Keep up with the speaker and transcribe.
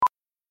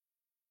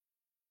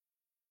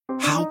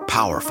How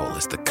powerful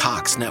is the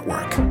Cox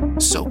network?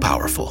 So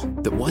powerful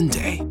that one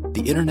day,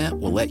 the internet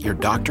will let your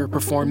doctor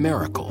perform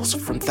miracles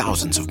from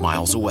thousands of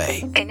miles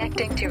away.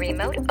 Connecting to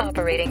remote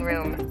operating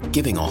room.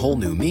 Giving a whole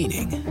new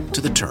meaning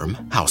to the term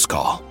house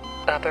call.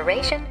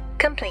 Operation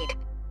complete.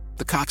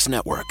 The Cox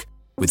network.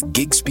 With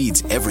gig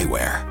speeds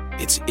everywhere.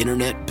 It's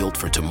internet built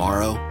for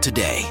tomorrow,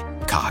 today.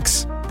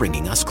 Cox,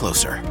 bringing us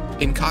closer.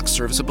 In Cox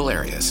serviceable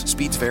areas,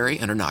 speeds vary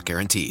and are not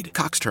guaranteed.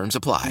 Cox terms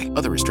apply.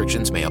 Other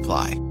restrictions may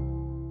apply.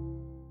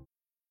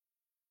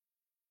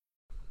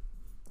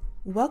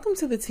 Welcome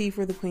to the Tea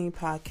for the Queen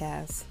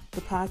podcast, the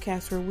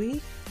podcast where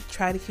we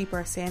try to keep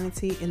our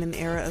sanity in an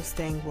era of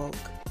staying woke.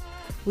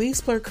 We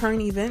explore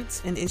current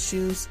events and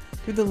issues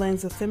through the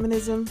lens of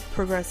feminism,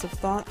 progressive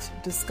thought,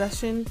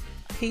 discussion,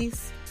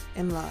 peace,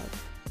 and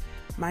love.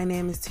 My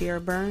name is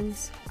Tiara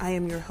Burns. I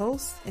am your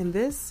host, and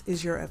this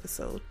is your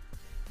episode.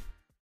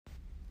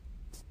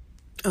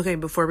 Okay,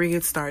 before we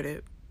get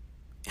started,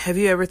 have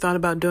you ever thought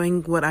about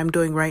doing what I'm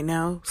doing right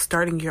now,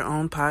 starting your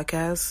own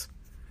podcast?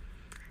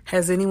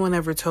 Has anyone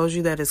ever told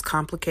you that it's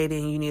complicated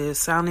and you need a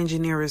sound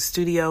engineer, a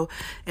studio,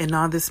 and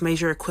all this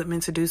major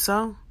equipment to do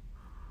so?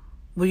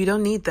 Well, you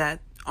don't need that.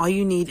 All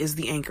you need is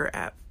the Anchor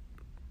app.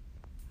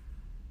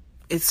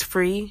 It's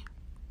free.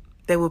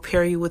 They will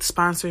pair you with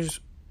sponsors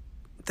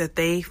that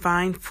they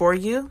find for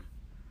you.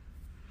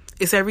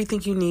 It's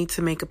everything you need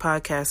to make a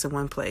podcast in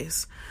one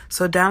place.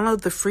 So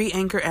download the free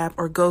Anchor app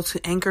or go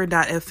to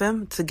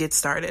anchor.fm to get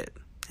started.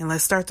 And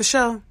let's start the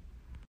show.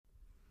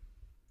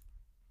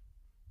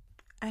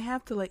 I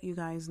have to let you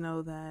guys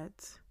know that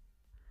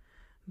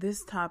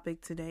this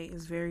topic today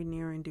is very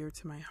near and dear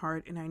to my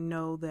heart, and I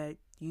know that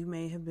you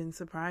may have been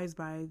surprised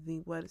by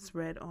what's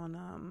read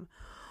on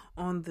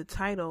the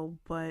title,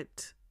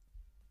 but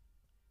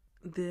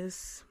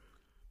this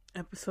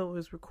episode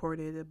was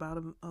recorded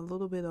about a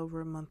little bit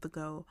over a month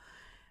ago.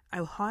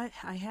 I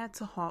had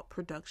to halt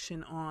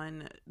production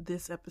on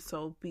this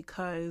episode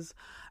because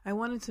I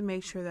wanted to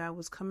make sure that I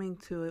was coming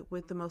to it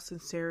with the most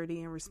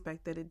sincerity and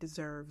respect that it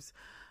deserves.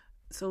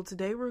 So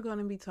today we're going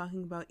to be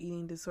talking about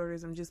eating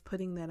disorders. I'm just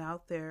putting that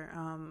out there.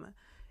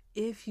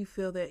 If you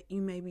feel that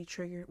you may be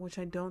triggered, which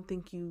I don't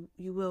think you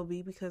will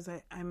be, because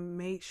I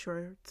made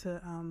sure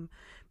to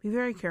be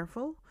very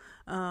careful,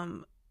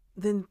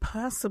 then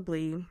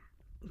possibly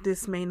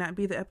this may not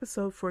be the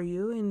episode for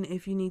you. And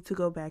if you need to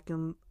go back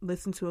and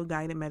listen to a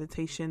guided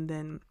meditation,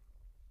 then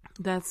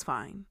that's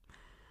fine.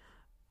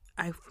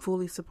 I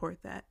fully support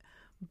that.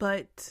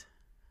 But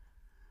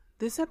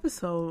this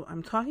episode,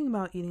 I'm talking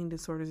about eating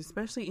disorders,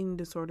 especially eating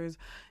disorders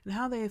and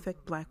how they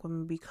affect Black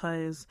women,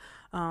 because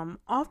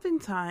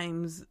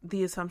oftentimes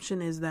the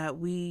assumption is that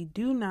we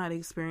do not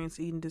experience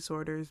eating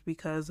disorders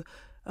because,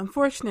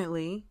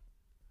 unfortunately,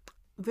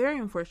 very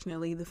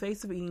unfortunately, the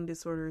face of eating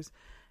disorders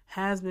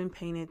has been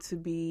painted to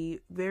be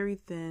very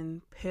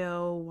thin,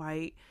 pale,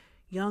 white,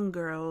 young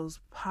girls,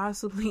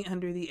 possibly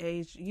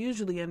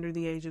usually under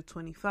the age of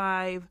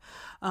 25.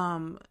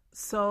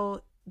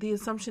 So the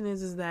assumption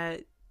is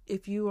that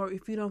if you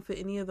don't fit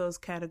any of those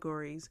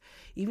categories,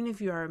 even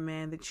if you are a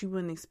man, that you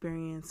wouldn't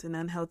experience an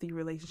unhealthy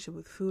relationship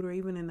with food or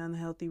even an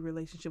unhealthy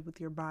relationship with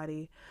your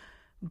body.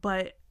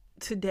 But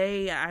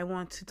today I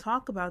want to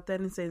talk about that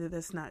and say that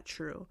that's not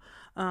true.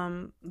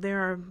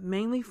 There are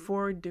mainly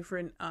 4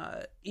 different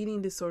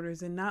eating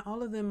disorders, and not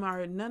all of them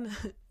are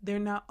they're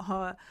not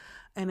all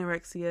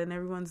anorexia, and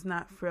everyone's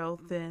not frail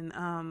thin.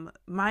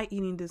 My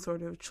eating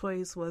disorder of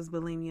choice was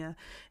bulimia,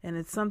 and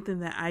it's something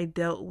that I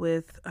dealt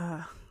with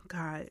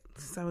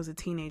since I was a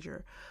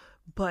teenager.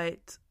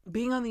 But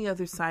being on the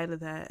other side of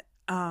that,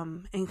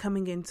 and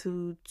coming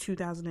into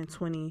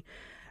 2020,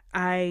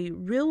 I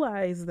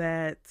realized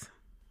that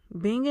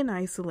being in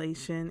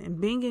isolation and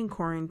being in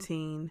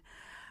quarantine,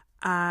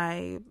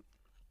 I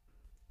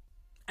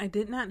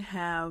did not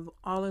have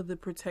all of the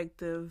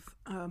protective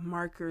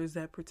markers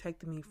that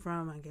protected me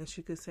from, I guess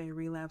you could say,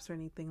 relapse or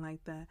anything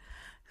like that.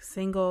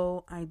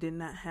 Single, I did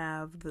not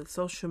have the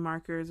social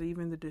markers or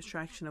even the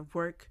distraction of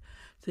work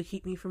to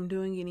keep me from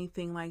doing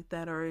anything like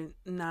that, or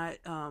not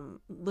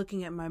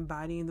looking at my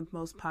body in the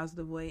most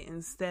positive way.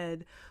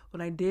 Instead,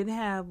 what I did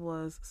have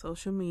was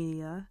social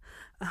media,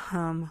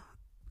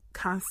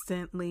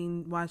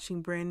 constantly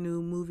watching brand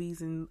new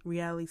movies and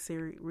reality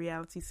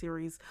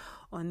series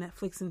on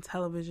Netflix and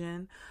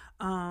television,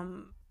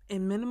 and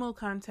minimal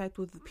contact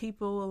with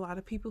a lot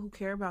of people who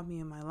care about me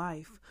in my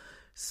life.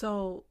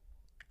 So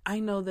I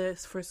know that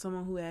for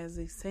someone who has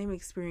the same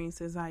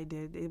experience as I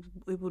did,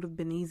 it would have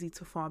been easy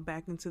to fall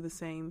back into the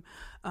same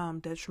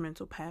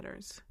detrimental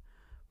patterns.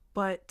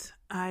 But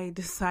I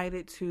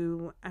decided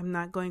I'm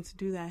not going to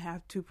do that. I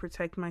have to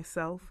protect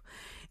myself.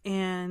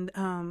 And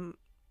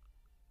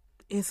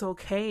it's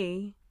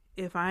okay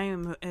if I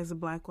am, as a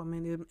Black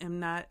woman, am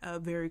not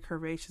very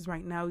courageous.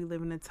 Right now we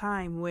live in a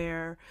time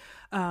where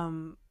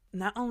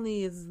not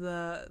only is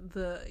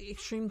the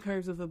extreme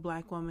curves of a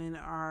Black woman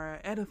are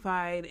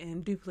edified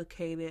and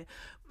duplicated,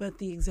 but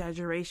the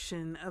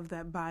exaggeration of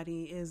that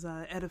body is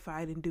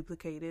edified and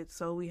duplicated.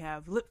 So we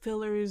have lip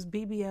fillers,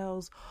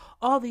 BBLs,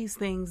 all these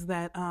things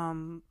that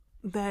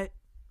that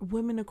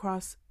women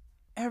across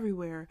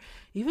everywhere.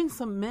 Even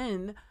some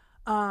men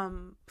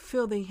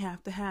feel they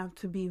have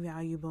to be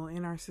valuable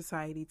in our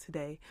society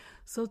today.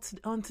 So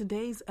on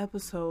today's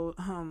episode,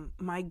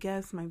 my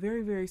guest, my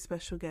very, very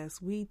special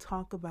guest, we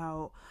talk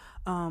about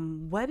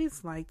what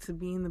it's like to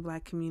be in the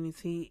Black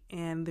community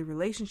and the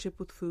relationship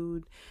with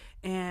food,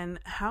 and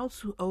how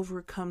to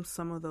overcome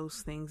some of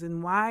those things,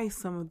 and why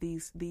some of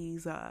these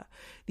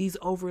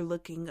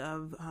overlooking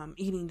of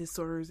eating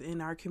disorders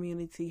in our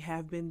community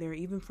have been there,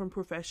 even from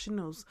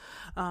professionals,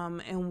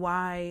 and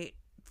why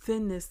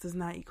thinness does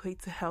not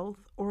equate to health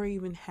or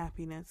even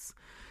happiness.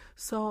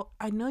 So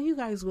I know you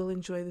guys will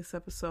enjoy this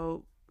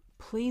episode.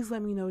 Please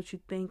let me know what you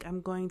think.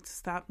 I'm going to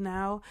stop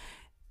now,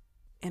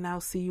 and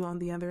I'll see you on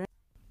the other end.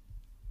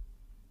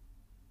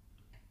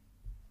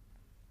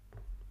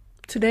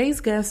 Today's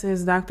guest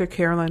is Dr.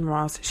 Carolyn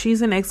Ross.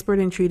 She's an expert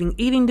in treating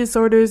eating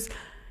disorders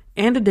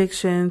and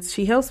addictions.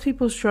 She helps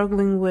people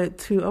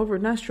to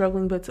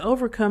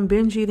overcome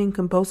binge eating,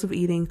 compulsive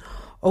eating,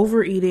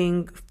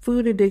 overeating,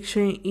 food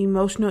addiction,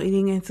 emotional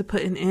eating, and to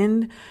put an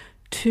end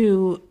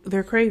to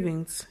their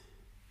cravings.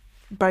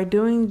 By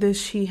doing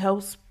this, she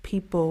helps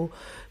people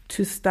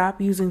to stop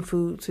using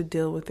food to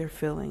deal with their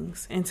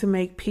feelings, and to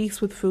make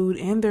peace with food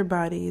and their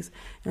bodies,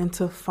 and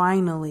to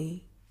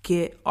finally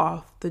get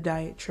off the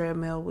diet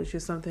treadmill, which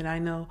is something I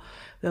know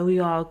that we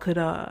all could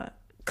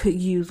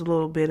use a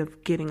little bit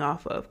of getting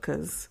off of,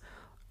 because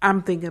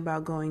I'm thinking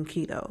about going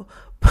keto.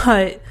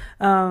 But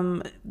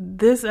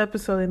this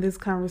episode and this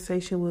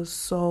conversation was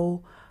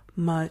so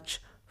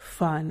much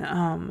fun.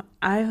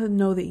 I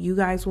know that you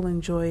guys will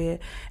enjoy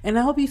it, and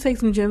I hope you take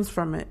some gems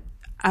from it.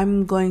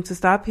 I'm going to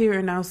stop here,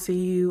 and I'll see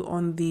you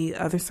on the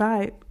other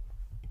side.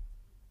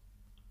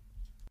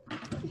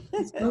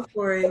 Let's go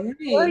for it.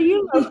 Hey. Where are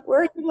you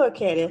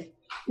located?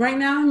 Right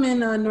now, I'm in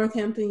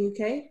Northampton,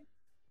 UK.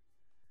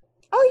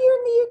 Oh, you're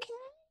in the UK?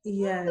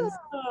 Yes.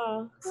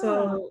 Oh,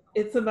 so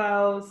it's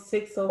about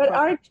 6:05. But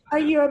are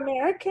you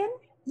American?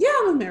 Yeah,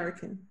 I'm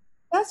American.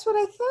 That's what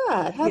I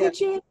thought. How did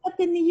you end up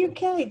in the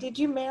UK? Did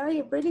you marry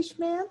a British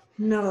man?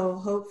 No,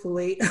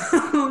 hopefully.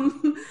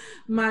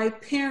 My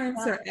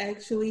parents are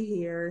actually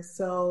here.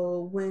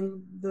 So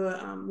when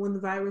the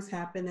virus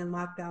happened and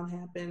lockdown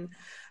happened,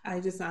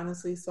 I just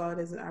honestly saw it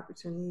as an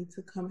opportunity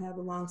to come have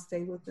a long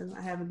stay with them.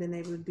 I haven't been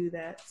able to do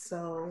that.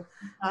 So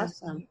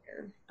awesome.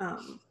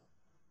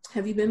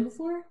 Have you been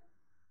before?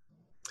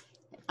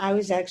 I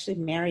was actually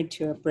married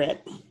to a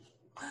Brit.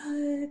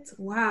 What?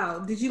 Wow.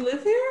 Did you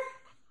live here?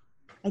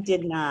 I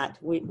did not.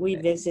 We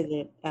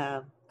visited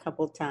a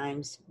couple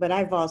times, but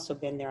I've also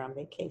been there on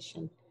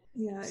vacation.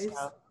 Yeah.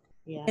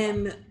 Yeah.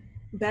 And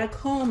back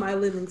home, I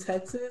live in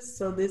Texas,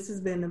 so this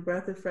has been a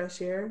breath of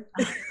fresh air.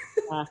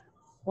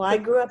 Well, I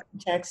grew up in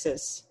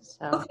Texas.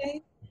 So.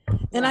 Okay.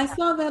 And I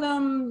saw that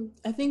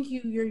I think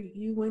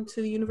you went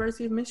to the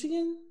University of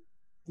Michigan.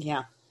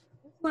 Yeah.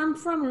 That's where I'm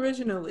from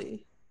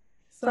originally.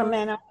 So, from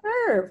Ann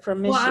Arbor,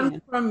 from Michigan. Well,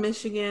 I'm from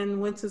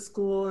Michigan. Went to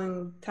school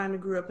and kind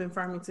of grew up in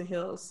Farmington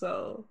Hills.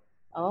 So.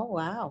 Oh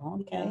wow!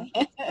 Okay.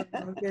 Yeah.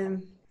 I've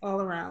been all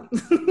around.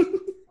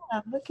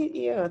 Look at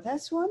you.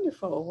 That's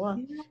wonderful. Well,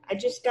 yeah. I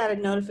just got a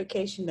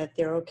notification that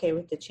they're okay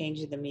with the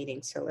change of the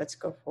meeting, so let's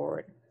go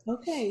forward.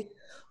 Okay.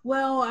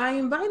 Well, I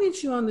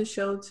invited you on the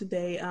show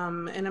today,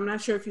 and I'm not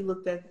sure if you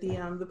looked at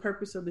the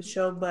purpose of the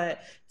show,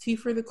 but Tea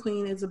for the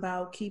Queen is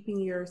about keeping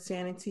your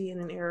sanity in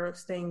an era of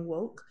staying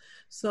woke.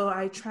 So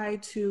I try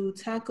to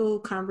tackle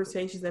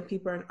conversations that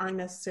people aren't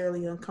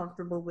necessarily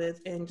uncomfortable with,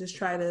 and just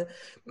try to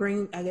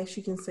bring, I guess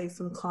you can say,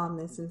 some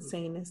calmness and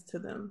saneness to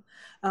them.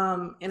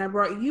 And I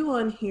brought you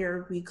on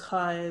here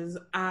because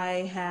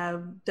I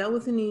have dealt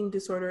with an eating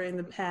disorder in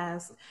the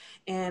past,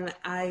 and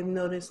I've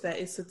noticed that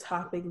it's a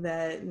topic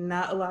that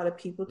not a lot of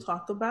people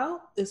talk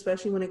about,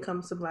 especially when it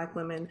comes to Black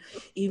women.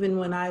 Even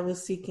when I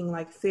was seeking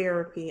like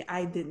therapy,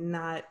 I did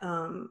not,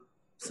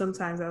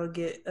 sometimes I would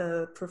get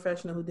a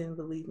professional who didn't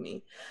believe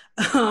me,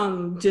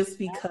 just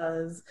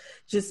because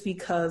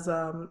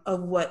of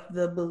what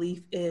the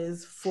belief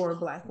is for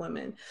Black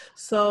women.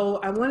 So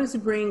I wanted to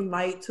bring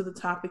light to the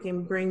topic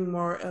and bring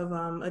more of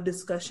a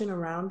discussion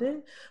around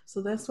it.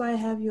 So that's why I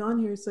have you on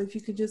here. So if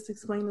you could just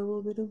explain a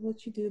little bit of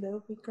what you do, that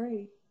would be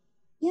great.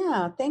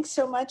 Yeah, thanks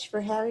so much for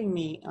having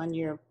me on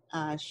your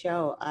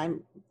show.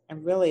 I'm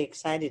really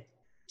excited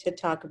to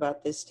talk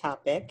about this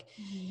topic.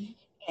 Mm-hmm.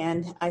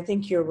 And I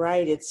think you're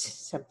right. It's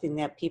something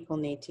that people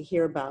need to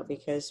hear about,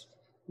 because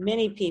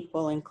many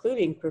people,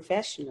 including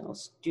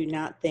professionals, do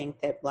not think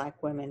that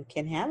Black women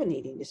can have an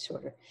eating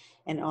disorder,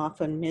 and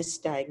often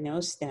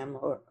misdiagnose them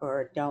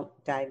or don't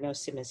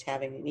diagnose them as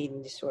having an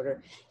eating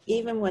disorder,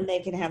 even when they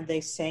can have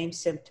the same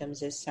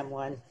symptoms as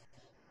someone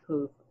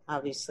who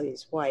obviously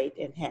is white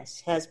and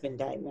has been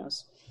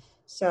diagnosed.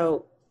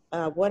 So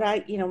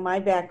my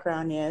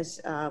background is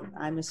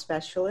I'm a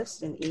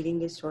specialist in eating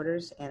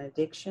disorders and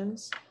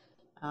addictions.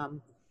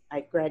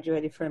 I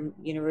graduated from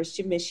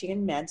University of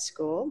Michigan Med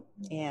School,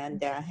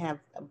 and have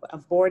a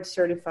board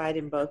certified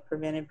in both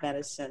preventive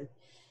medicine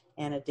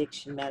and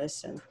addiction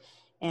medicine.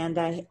 And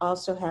I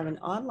also have an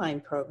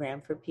online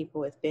program for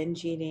people with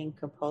binge eating,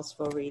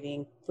 compulsive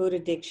overeating, food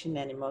addiction,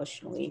 and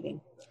emotional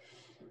eating.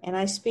 And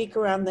I speak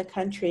around the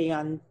country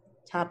on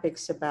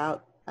topics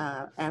about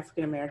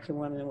African American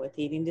women with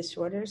eating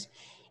disorders.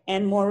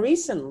 And more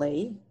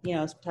recently,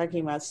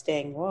 talking about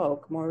staying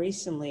woke, more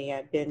recently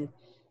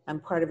I'm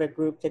part of a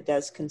group that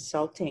does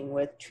consulting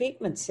with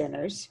treatment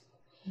centers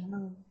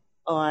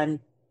on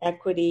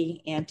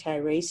equity,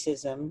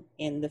 anti-racism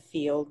in the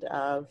field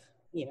of,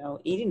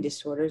 eating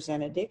disorders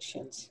and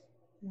addictions.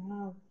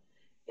 Wow.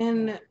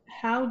 And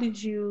how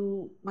did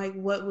you,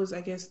 what was,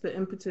 I guess, the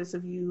impetus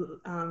of you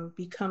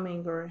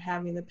becoming or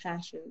having the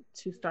passion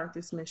to start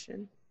this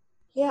mission?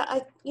 Yeah,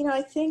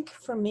 I think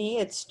for me,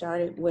 it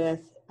started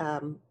with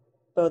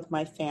both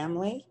my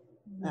family.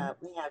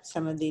 We have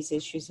some of these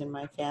issues in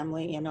my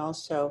family, and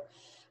also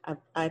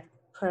I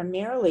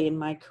primarily in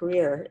my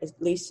career, at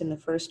least in the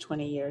first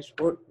 20 years,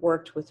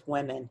 worked with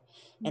women.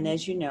 And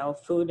as you know,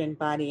 food and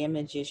body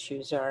image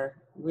issues are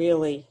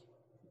really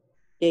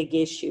big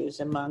issues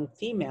among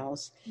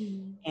females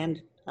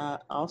and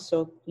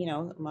also,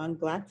 among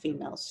Black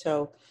females.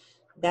 So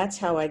that's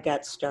how I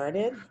got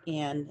started.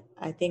 And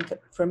I think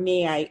for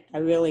me, I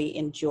really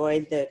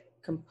enjoyed the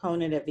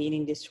component of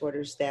eating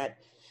disorders that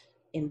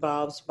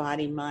involves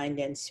body, mind,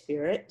 and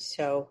spirit.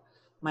 So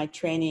my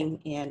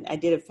training I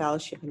did a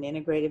fellowship in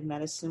integrative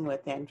medicine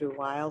with Andrew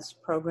Weil's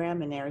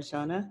program in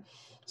Arizona.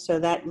 So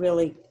that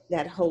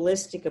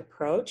holistic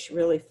approach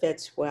really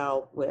fits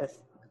well with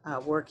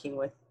working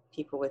with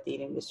people with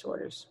eating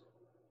disorders.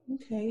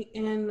 Okay,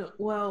 and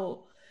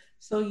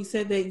so you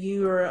said that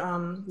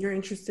you're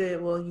interested.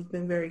 Well, you've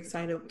been very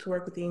excited to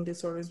work with eating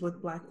disorders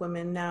with Black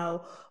women.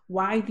 Now,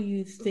 why do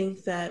you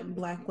think that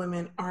Black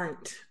women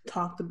aren't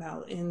talked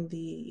about in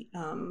the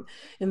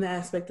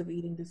aspect of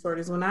eating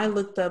disorders? When I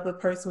looked up a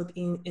person with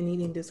an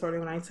eating disorder,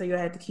 when I tell you I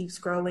had to keep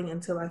scrolling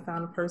until I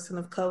found a person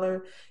of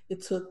color,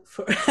 it took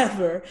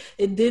forever.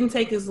 It didn't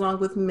take as long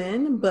with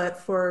men, but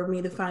for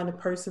me to find a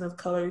person of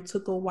color, it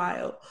took a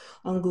while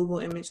on Google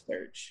image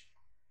search.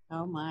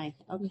 Oh my,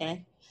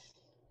 okay.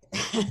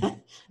 I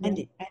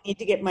need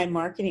to get my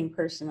marketing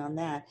person on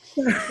that.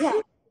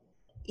 Yeah.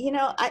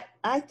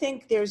 I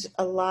think there's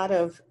a lot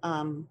of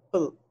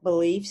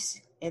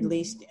beliefs, at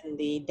least in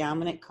the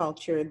dominant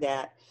culture,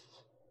 that,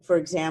 for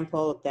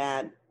example,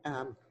 that,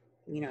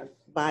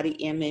 body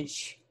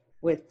image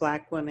with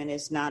Black women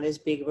is not as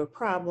big of a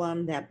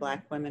problem, that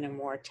Black women are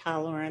more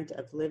tolerant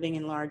of living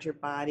in larger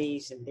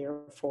bodies, and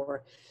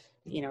therefore,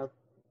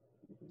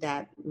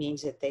 that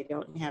means that they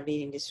don't have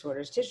eating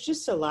disorders. There's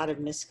just a lot of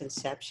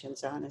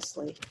misconceptions,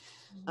 honestly,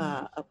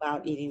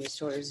 about eating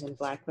disorders in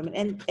Black women.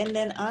 And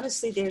then,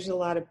 honestly, there's a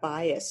lot of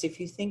bias. If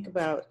you think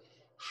about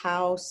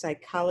how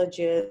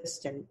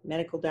psychologists and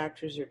medical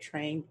doctors are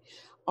trained,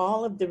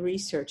 all of the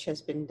research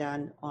has been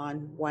done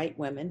on white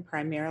women,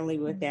 primarily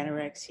with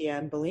anorexia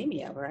and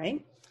bulimia,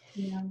 right?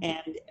 Yeah.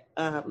 And,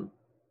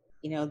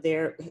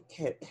 there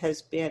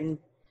has been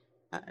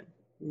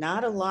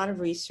not a lot of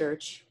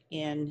research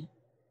in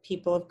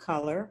people of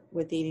color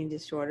with eating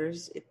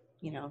disorders.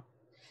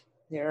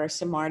 There are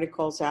some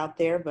articles out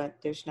there, but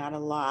there's not a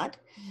lot.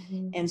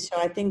 And so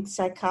I think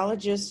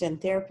psychologists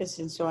and therapists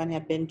and so on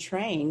have been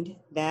trained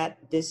that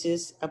this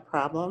is a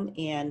problem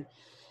in,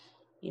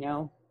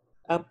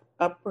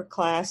 upper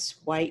class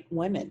white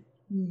women.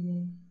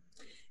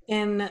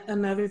 And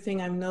another thing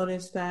I've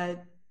noticed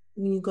that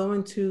when you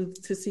go to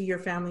see your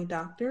family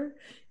doctor,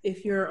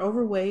 if you're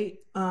overweight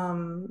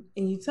and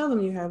you tell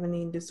them you have an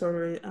eating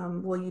disorder,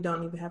 you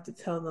don't even have to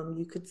tell them.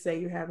 You could say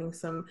you're having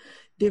some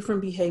different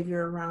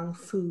behavior around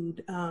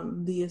food.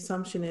 The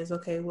assumption is,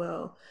 okay,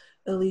 well,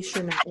 at least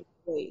you're not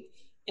overweight.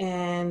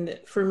 And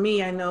for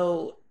me, I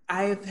know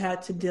I've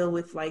had to deal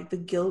with the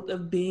guilt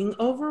of being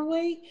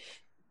overweight.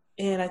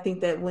 And I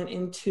think that went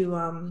into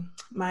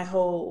my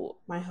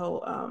whole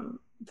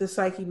the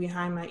psyche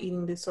behind my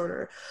eating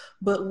disorder.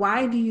 But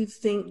why do you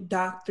think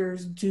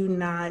doctors do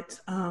not,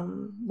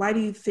 why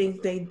do you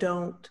think they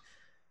don't,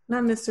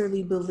 not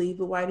necessarily believe,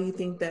 but why do you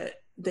think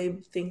that they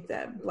think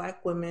that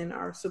Black women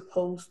aren't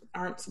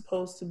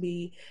supposed to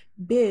be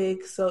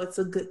big, so it's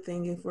a good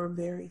thing if we're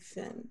very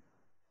thin?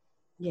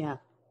 Yeah.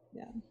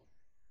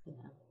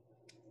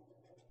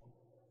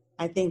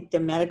 I think the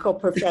medical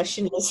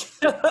profession is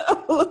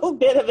a little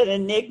bit of an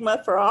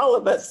enigma for all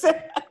of us.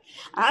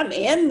 I'm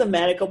in the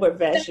medical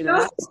profession.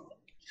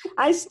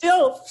 I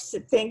still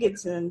think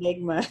it's an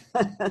enigma.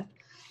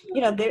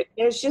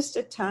 There's just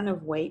a ton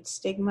of weight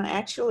stigma.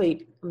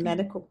 Actually,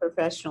 medical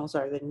professionals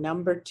are the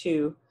number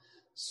 2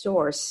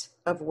 source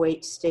of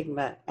weight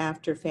stigma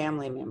after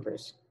family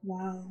members.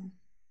 Wow.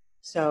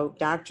 So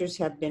doctors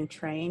have been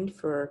trained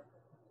for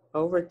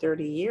over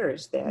 30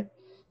 years that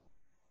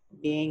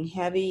being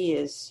heavy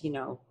is,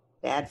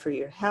 bad for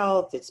your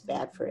health. It's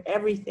bad for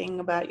everything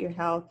about your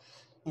health.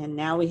 And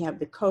now we have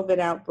the COVID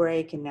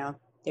outbreak, and now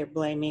they're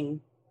blaming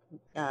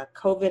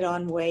COVID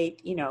on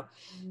weight,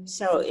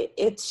 So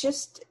it's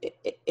just,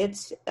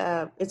 it's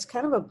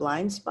kind of a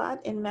blind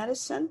spot in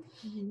medicine.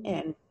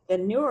 And the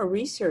newer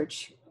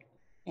research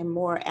and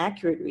more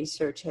accurate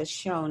research has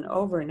shown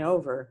over and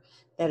over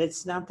that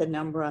it's not the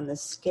number on the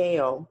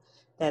scale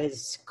that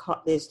is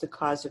the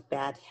cause of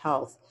bad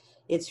health.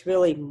 It's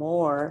really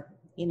more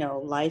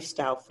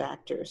lifestyle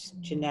factors,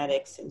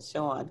 genetics, and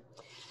so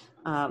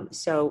on.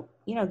 So,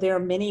 there are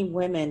many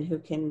women who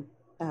can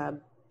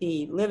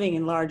be living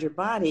in larger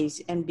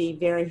bodies and be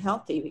very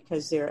healthy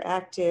because they're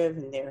active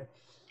and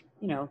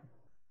you know,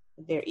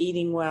 they're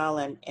eating well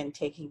and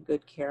taking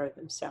good care of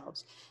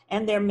themselves.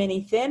 And there are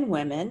many thin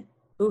women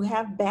who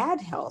have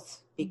bad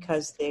health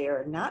because they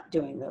are not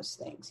doing those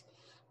things.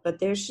 But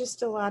there's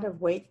just a lot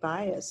of weight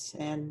bias.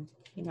 And,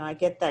 I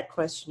get that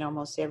question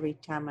almost every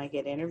time I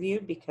get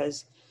interviewed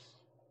because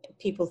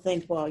people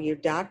think, well, your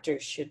doctor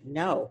should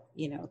know,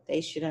 they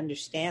should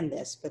understand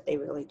this, but they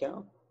really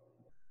don't.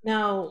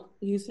 Now,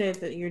 you said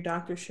that your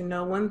doctor should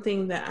know. One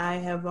thing that I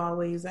have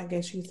always, I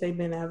guess you could say,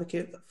 been an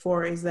advocate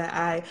for is that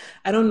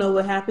I don't know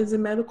what happens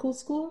in medical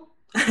school.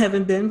 I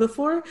haven't been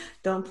before,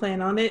 don't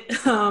plan on it.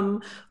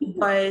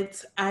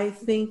 But I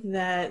think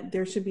that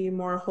there should be a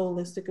more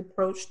holistic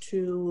approach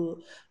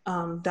to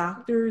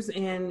doctors.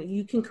 And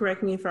you can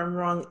correct me if I'm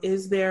wrong.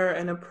 Is there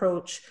an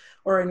approach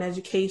or an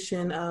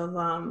education of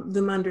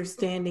them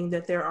understanding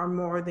that there are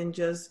more than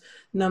just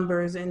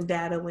numbers and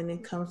data when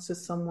it comes to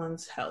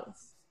someone's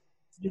health?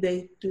 Do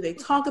they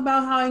talk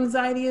about how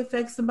anxiety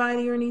affects the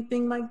body or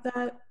anything like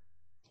that?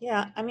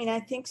 Yeah, I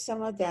think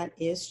some of that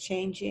is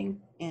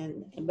changing,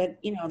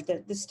 but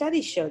the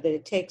studies show that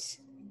it takes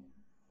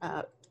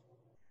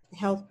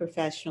health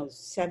professionals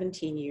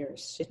 17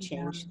 years to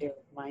change their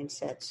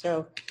mindset.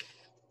 So,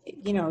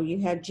 you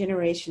have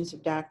generations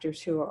of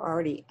doctors who are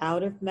already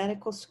out of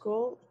medical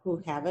school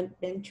who haven't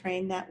been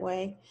trained that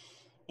way,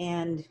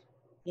 and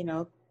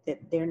that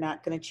they're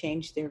not going to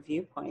change their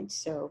viewpoints.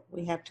 So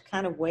we have to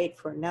kind of wait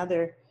for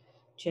another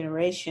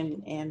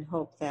generation and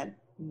hope that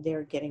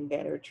they're getting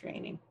better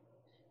training.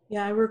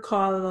 Yeah, I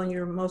recall on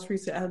your most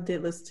recent, I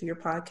did listen to your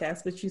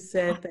podcast, but you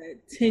said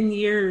that 10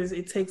 years,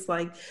 it takes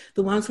like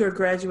the ones who are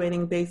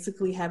graduating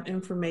basically have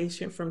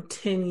information from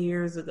 10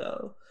 years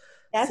ago.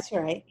 That's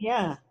right.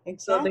 Yeah,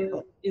 exactly.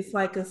 It's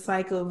like a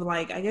cycle of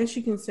like, I guess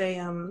you can say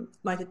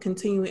like a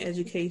continuing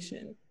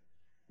education.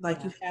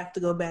 Like you have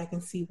to go back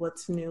and see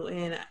what's new.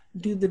 And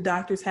do the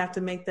doctors have to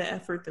make the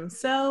effort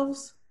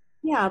themselves?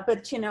 Yeah,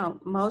 but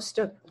most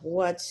of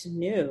what's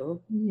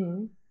new,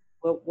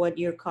 what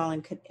you're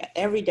calling,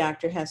 every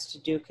doctor has to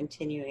do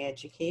continuing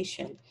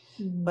education.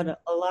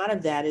 But a lot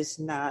of that is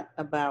not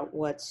about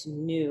what's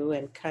new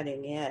and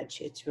cutting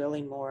edge. It's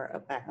really more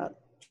about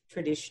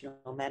traditional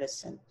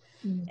medicine.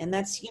 And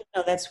that's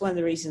one of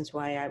the reasons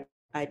why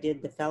I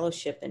did the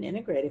fellowship in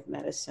integrative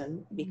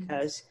medicine,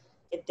 because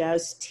it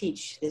does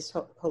teach this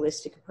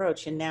holistic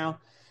approach. And now,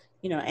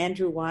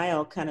 Andrew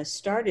Weil kind of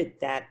started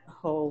that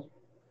whole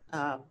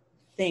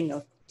thing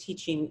of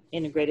teaching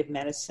integrative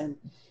medicine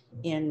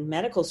in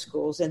medical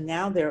schools. And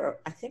now there are,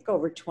 I think,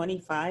 over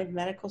 25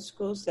 medical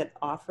schools that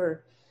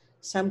offer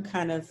some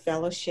kind of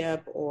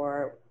fellowship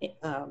or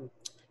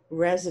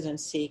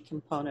residency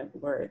component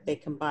where they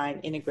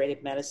combine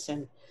integrative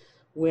medicine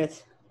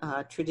with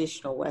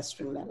traditional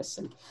Western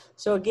medicine.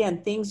 So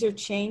again, things are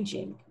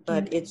changing,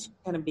 but it's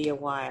going to be a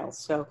while.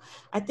 So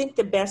I think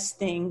the best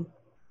thing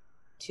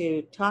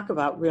to talk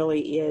about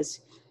really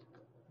is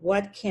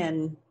what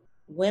can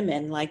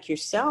women like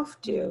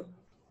yourself do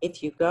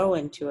if you go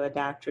into a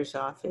doctor's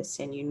office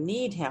and you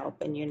need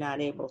help and you're not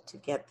able to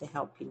get the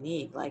help you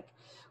need. Like,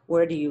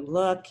 where do you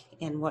look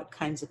and what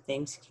kinds of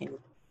things can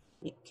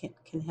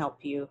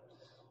help you,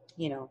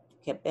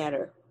 get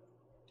better.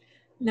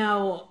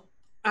 Now,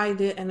 I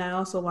did, and I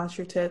also watched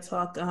your TED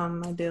Talk.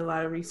 I did a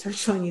lot of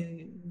research on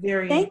you.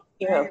 Thank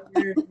you.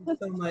 Very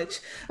so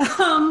much.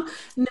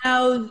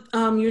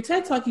 Your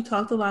TED Talk, you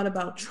talked a lot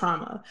about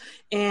trauma,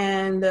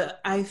 and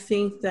I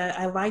think that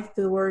I like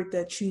the word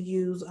that you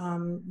use,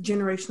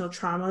 generational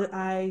trauma.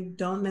 I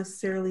don't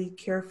necessarily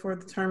care for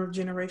the term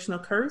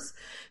generational curse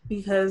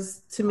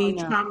because to me,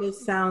 trauma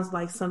sounds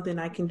like something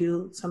I can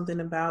do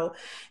something about.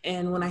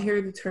 And when I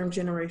hear the term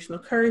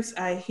generational curse,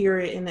 I hear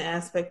it in the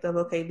aspect of,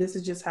 okay, this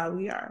is just how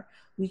we are.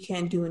 We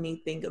can't do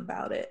anything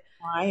about it.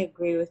 I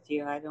agree with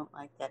you. I don't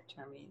like that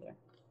term either.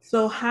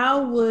 So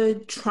how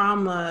would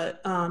trauma,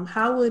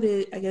 how would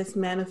it, I guess,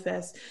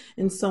 manifest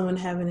in someone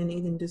having an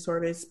eating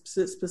disorder,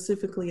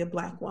 specifically a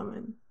Black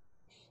woman?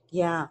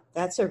 Yeah,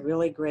 that's a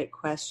really great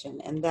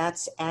question. And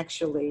that's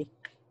actually,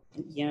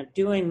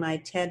 doing my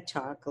TED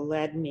Talk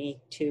led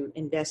me to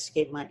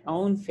investigate my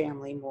own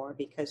family more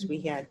because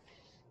we had,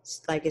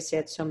 like I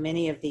said, so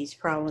many of these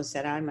problems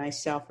that I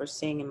myself are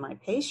seeing in my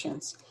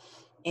patients.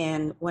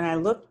 And when I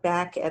look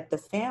back at the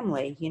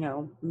family,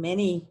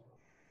 many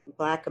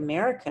Black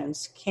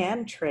Americans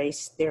can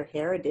trace their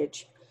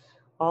heritage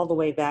all the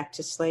way back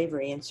to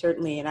slavery. And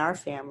certainly in our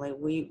family,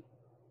 we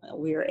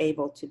are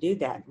able to do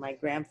that. My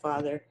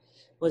grandfather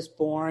was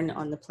born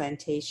on the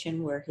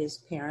plantation where his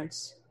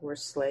parents were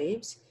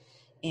slaves.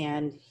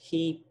 And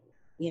he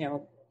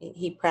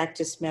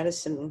practiced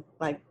medicine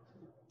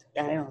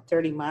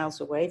 30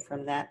 miles away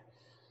from that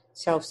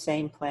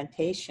same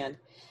plantation.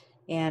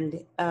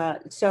 And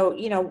so,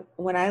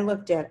 when I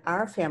looked at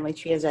our family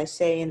tree, as I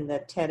say in the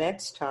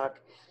TEDx talk,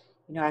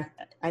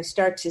 I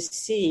start to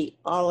see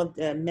all of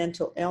the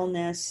mental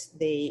illness,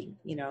 the,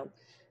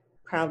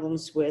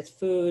 problems with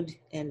food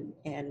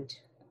and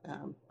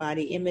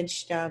body image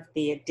stuff,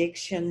 the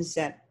addictions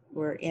that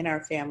were in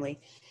our family.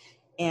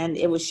 And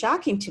it was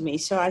shocking to me.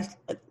 So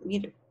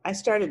I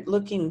started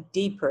looking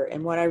deeper.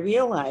 And what I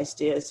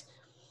realized is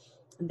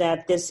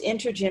that this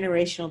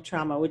intergenerational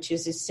trauma, which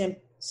is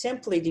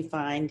simply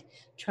defined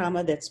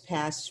trauma that's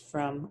passed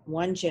from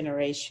one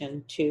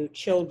generation to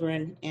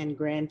children and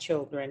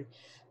grandchildren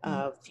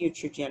of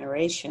future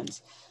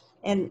generations.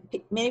 And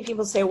many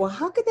people say, well,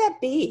 how could that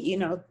be? You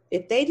know,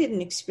 if they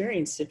didn't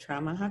experience the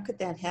trauma, how could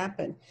that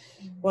happen?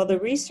 Well, the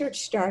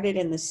research started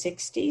in the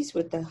 60s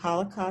with the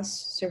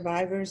Holocaust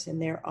survivors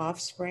and their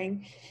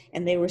offspring.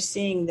 And they were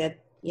seeing that,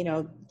 you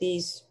know,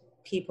 these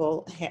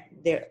people,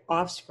 their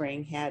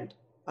offspring had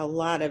a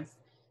lot of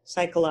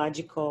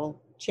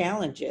psychological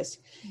challenges.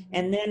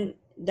 And then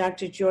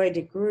Dr. Joy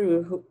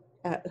DeGruy,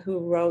 who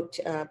wrote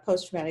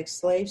Post-Traumatic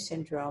Slave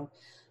Syndrome,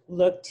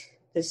 looked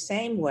the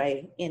same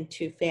way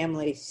into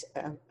families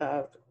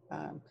of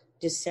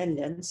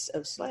descendants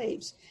of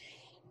slaves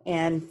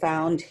and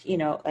found, you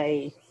know,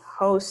 a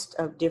host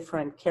of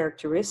different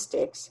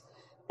characteristics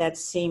that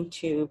seemed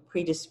to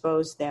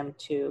predispose them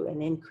to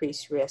an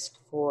increased risk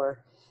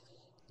for,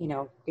 you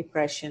know,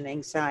 depression,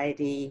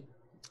 anxiety,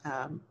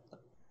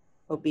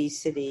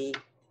 obesity,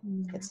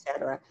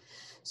 etc.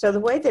 So the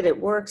way that it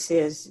works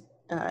is,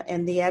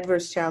 and the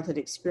Adverse Childhood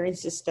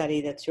Experiences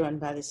study that's run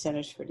by the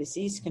Centers for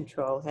Disease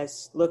Control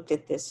has looked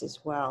at this as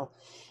well.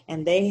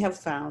 And they have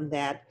found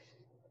that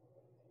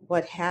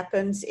what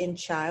happens in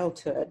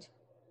childhood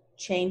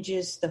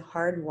changes the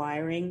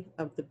hardwiring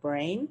of the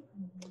brain,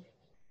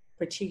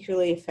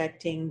 particularly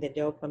affecting the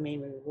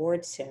dopamine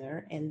reward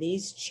center. And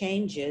these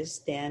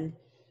changes then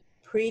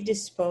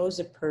predispose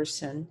a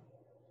person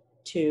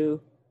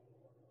to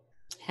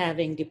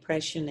having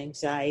depression,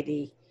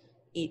 anxiety,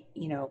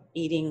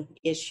 eating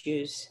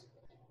issues,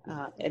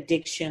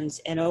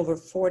 addictions, and over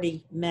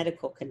 40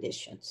 medical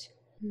conditions.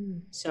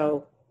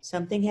 So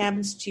something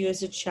happens to you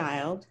as a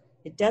child.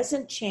 It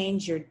doesn't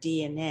change your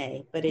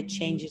DNA, but it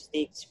changes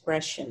the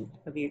expression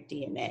of your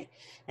DNA.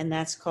 And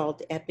that's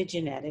called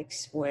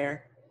epigenetics,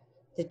 where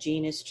the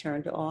gene is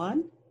turned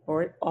on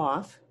or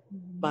off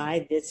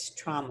by this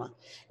trauma.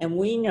 And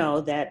we know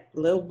that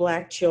little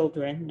Black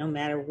children, no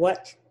matter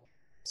what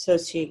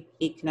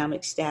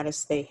socioeconomic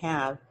status they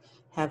have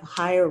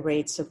higher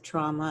rates of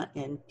trauma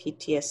and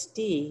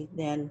PTSD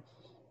than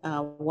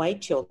white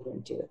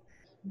children do.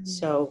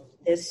 So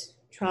this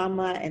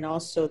trauma, and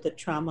also the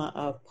trauma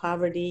of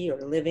poverty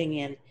or living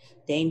in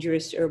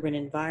dangerous urban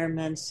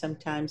environments,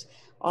 sometimes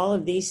all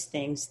of these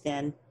things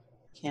then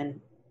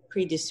can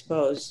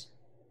predispose,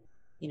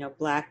 you know,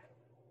 Black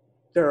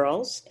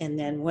girls and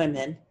then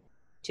women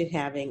to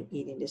having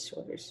eating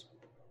disorders.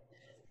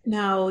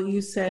 Now,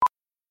 you said,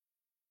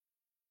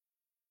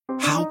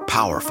 How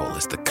powerful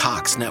is the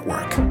Cox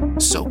network?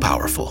 So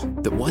powerful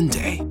that one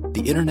day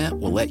the internet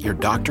will let your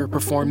doctor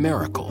perform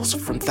miracles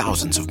from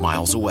thousands of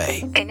miles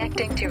away,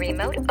 Connecting to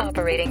remote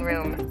operating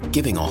room.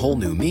 giving a whole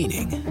new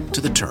meaning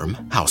to the term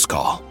house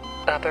call.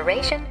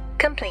 Operation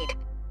complete.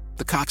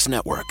 The Cox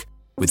network,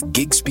 with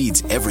gig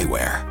speeds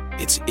everywhere.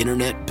 It's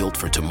internet built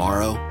for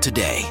tomorrow,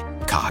 today.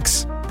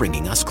 Cox,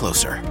 bringing us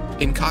closer.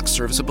 In Cox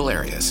serviceable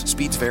areas,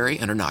 speeds vary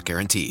and are not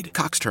guaranteed.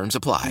 Cox terms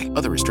apply.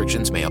 Other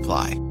restrictions may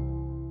apply.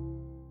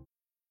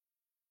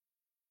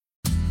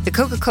 The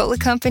Coca-Cola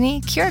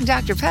Company, Keurig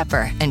Dr.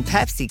 Pepper, and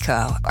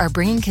PepsiCo are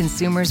bringing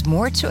consumers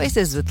more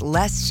choices with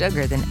less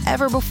sugar than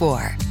ever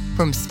before.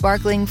 From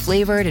sparkling,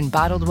 flavored, and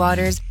bottled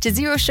waters to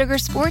zero-sugar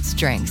sports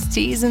drinks,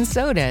 teas, and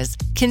sodas,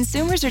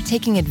 consumers are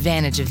taking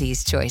advantage of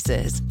these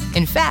choices.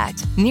 In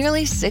fact,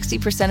 nearly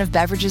 60% of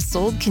beverages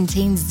sold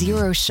contain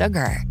zero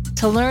sugar.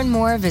 To learn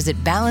more, visit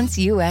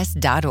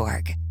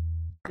balanceus.org.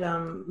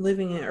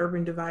 Living in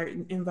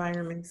urban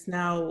environments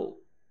now,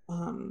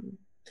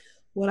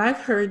 what I've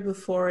heard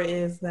before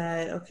is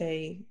that,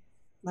 okay,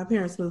 my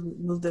parents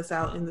moved us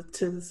out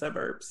to the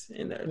suburbs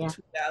in the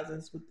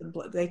 2000s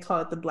with they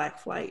call it the Black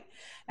Flight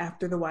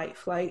after the White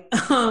Flight.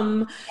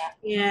 And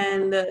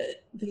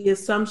the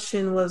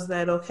assumption was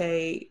that,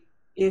 okay,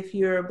 if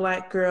you're a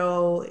Black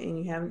girl and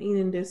you have an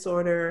eating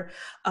disorder,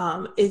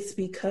 it's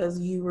because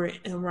you were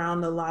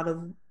around a lot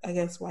of, I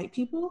guess, white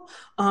people.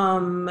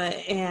 And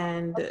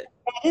that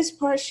is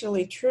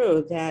partially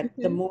true, that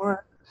the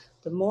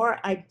more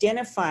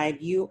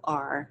identified you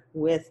are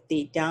with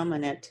the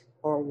dominant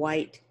or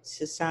white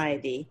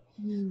society,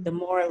 the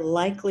more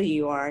likely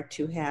you are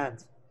to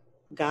have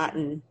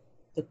gotten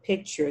the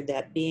picture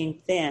that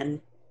being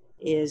thin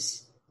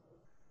is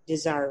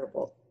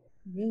desirable.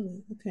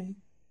 Really? Okay.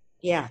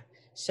 Yeah.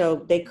 So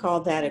they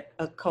call that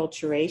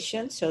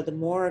acculturation. So the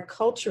more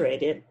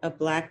acculturated a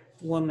Black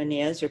woman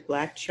is or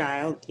Black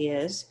child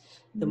is,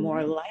 the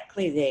more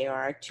likely they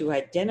are to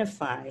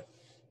identify.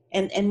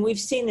 And we've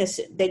seen this,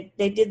 they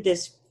did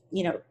this,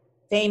 you know,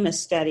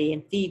 famous study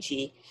in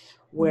Fiji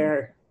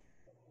where,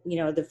 you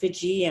know, the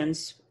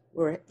Fijians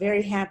were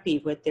very happy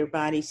with their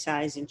body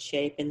size and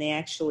shape, and they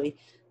actually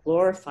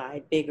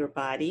glorified bigger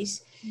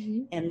bodies.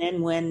 And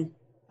then when,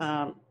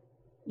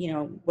 you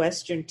know,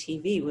 Western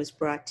TV was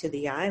brought to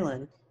the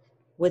island,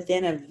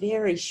 within a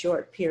very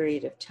short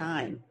period of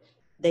time,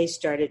 they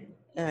started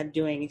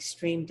doing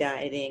extreme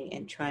dieting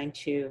and trying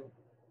to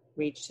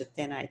reach the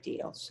thin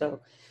ideal. So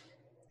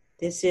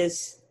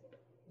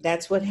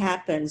that's what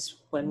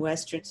happens when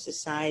Western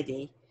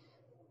society,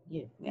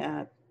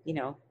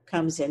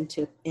 comes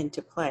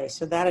into play.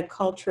 So that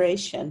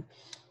acculturation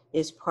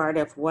is part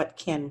of what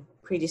can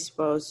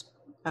predispose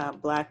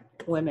Black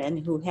women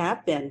who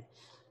have been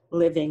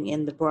living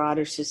in the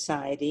broader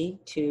society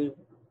to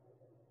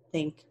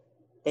think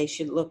they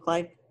should look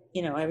like,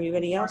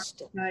 everybody else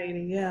does.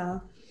 Society, yeah.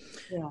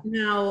 Yeah.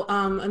 Now,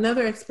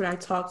 another expert I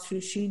talked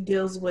to, she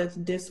deals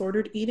with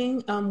disordered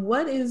eating.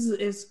 What is,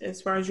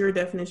 as far as your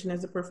definition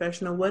as a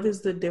professional, what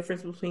is the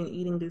difference between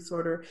eating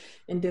disorder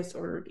and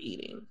disordered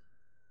eating?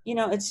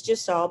 It's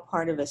just all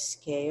part of a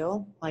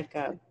scale, like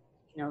at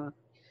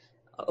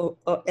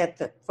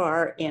the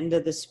far end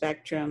of the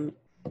spectrum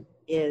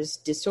is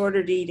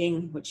disordered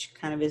eating, which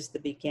kind of is the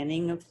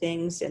beginning of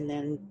things. And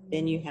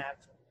then you have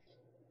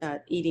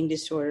eating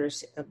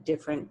disorders of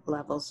different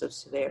levels of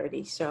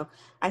severity. So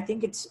I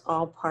think it's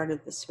all part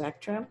of the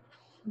spectrum.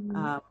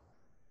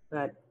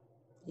 But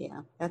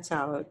yeah, that's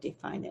how I would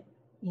define it.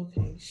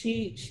 Okay.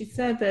 She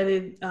said that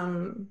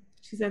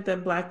she said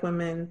that Black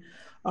women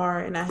are,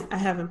 and I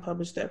haven't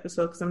published the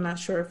episode because I'm not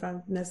sure if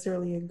I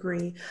necessarily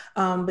agree,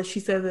 but she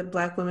said that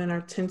Black women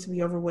tend to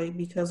be overweight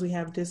because we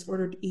have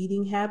disordered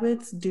eating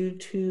habits due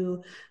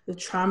to the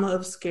trauma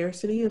of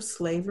scarcity of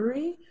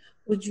slavery.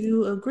 Would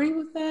you agree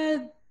with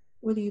that?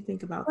 What do you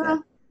think about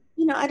that?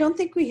 I don't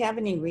think we have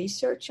any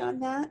research on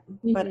that,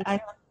 but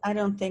I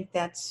don't think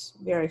that's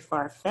very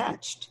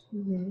far-fetched.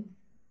 Mm-hmm.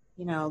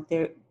 We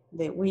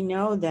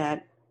know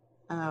that,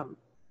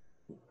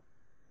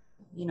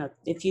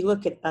 if you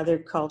look at other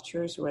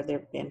cultures where there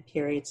have been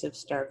periods of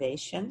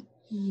starvation,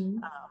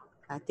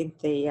 I think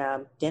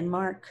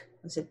Denmark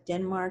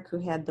who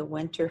had the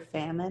winter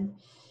famine,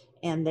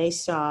 and they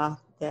saw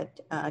that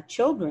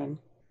children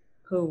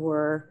who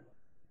were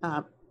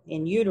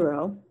in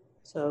utero,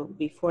 so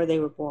before they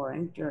were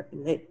born,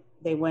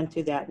 they went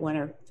through that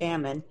winter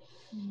famine,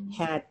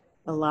 had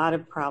a lot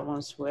of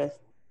problems with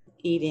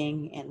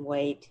eating and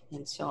weight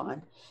and so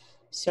on.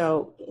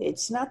 So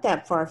it's not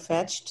that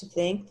far-fetched to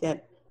think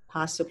that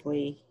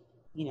possibly,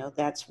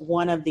 that's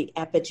one of the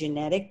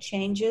epigenetic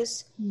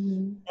changes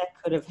that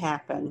could have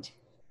happened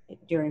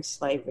during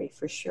slavery,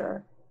 for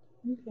sure.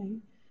 Okay.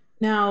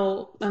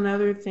 Now,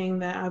 another thing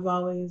that I've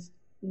always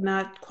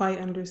not quite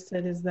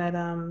understood is that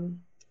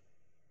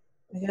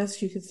I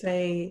guess you could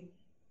say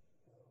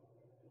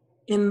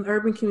in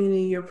urban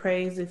community you're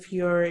praised if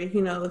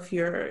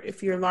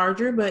you're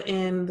larger, but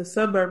in the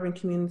suburban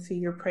community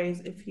you're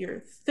praised if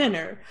you're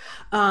thinner.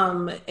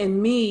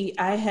 And me,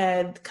 I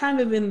had kind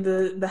of in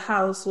the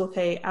house,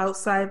 okay,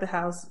 outside the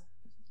house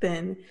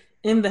thin,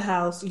 in the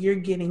house you're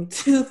getting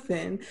too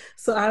thin.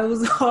 So I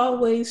was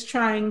always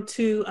trying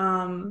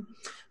to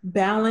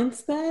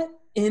balance that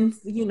and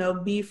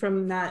be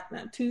from not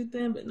too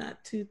thin but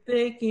not too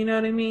thick, you know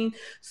what I mean?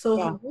 So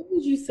what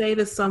would you say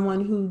to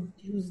someone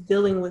who's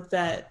dealing with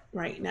that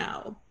right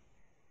now,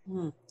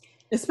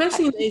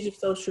 especially in the age of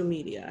social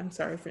media? I'm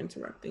sorry for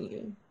interrupting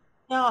you.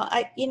 No,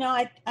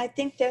 I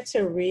think that's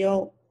a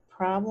real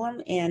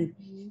problem, and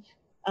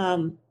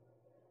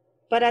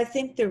but I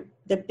think the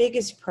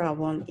biggest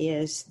problem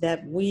is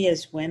that we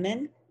as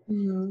women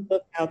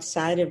look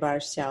outside of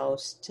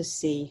ourselves to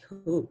see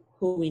who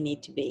we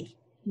need to be.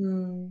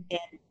 And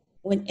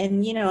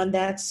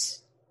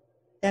that's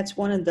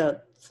one of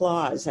the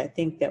flaws I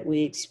think that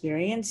we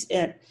experience.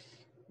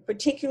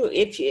 Particularly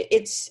if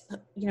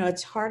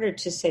it's harder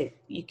to say.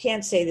 You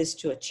can't say this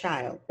to a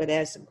child, but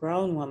as a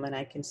grown woman,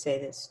 I can say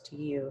this to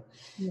you,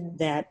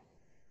 that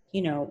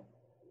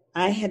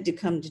I had to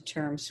come to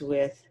terms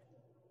with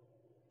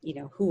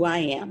who I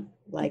am.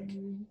 Like,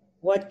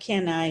 what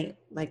can I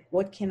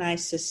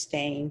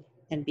sustain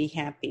and be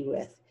happy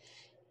with?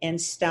 And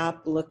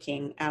stop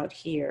looking out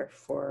here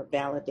for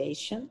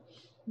validation.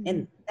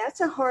 And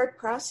that's a hard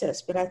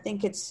process, but I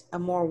think it's a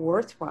more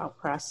worthwhile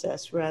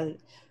process rather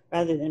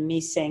than me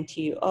saying to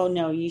you, oh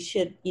no, you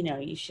should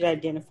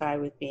identify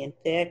with being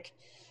thick.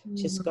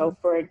 Just go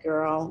for it,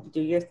 girl, do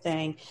your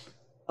thing.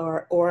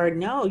 Or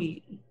no,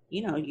 you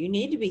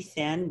need to be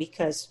thin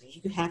because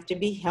you have to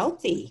be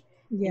healthy.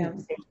 Yeah.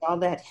 There's all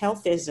that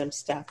healthism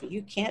stuff.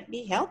 You can't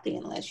be healthy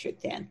unless you're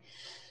thin.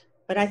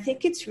 But I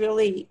think it's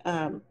really,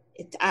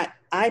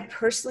 I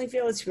personally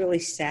feel it's really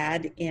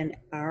sad in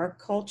our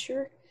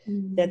culture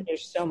that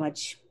there's so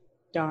much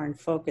darn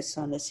focus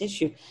on this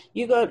issue.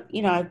 You go,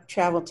 I've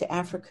traveled to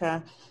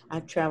Africa.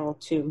 I've traveled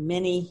to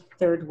many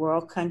third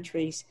world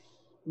countries.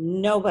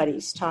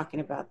 Nobody's talking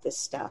about this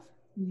stuff.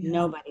 Yeah.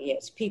 Nobody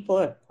is.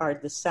 People are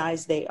the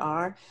size they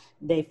are.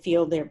 They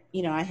feel they're,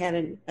 I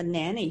had a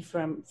nanny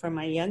from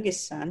my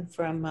youngest son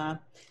from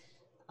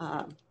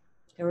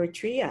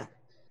Eritrea,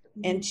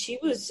 and she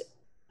was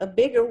a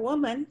bigger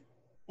woman.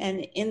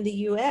 And in the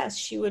U.S.,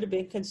 she would have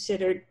been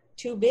considered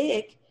too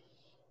big.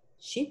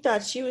 She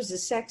thought she was the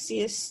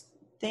sexiest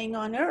thing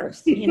on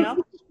earth,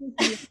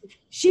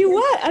 She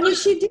was. I mean,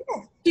 she did.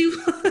 She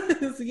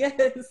was,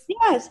 yes.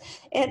 Yes,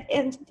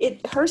 and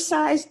her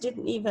size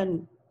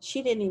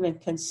she didn't even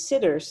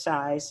consider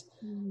size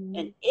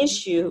an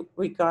issue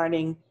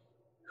regarding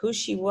who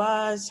she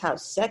was, how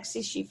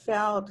sexy she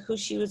felt, who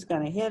she was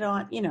going to hit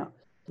on,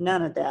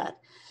 none of that.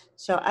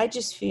 So I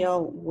just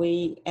feel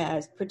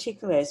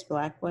particularly as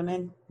Black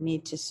women, we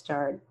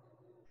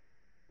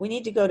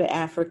need to go to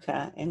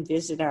Africa and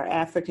visit our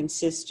African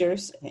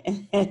sisters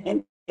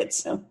and get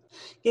some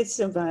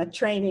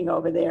training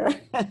over there.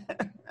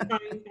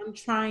 I'm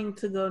trying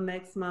to go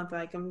next month.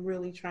 Like, I'm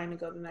really trying to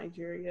go to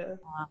Nigeria.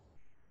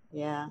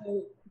 Yeah.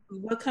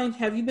 So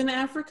have you been to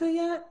Africa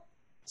yet?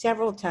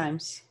 Several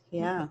times.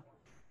 Yeah.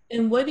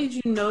 And what did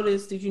you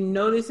notice? Did you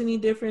notice any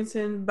difference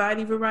in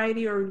body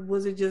variety, or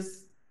was it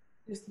just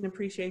an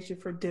appreciation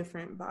for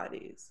different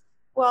bodies?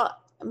 Well,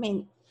 I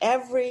mean,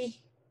 every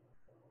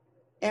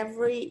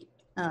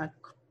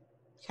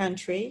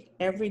country,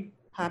 every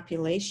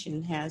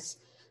population has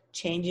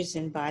changes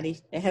in body.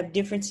 They have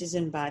differences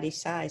in body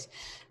size.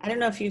 I don't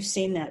know if you've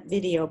seen that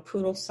video,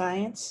 Poodle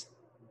Science.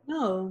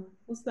 No,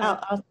 what's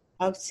that?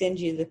 I'll send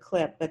you the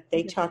clip, but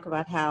they talk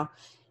about how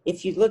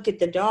if you look at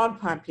the dog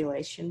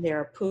population, there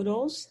are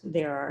poodles,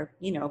 there are,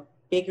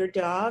 bigger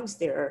dogs,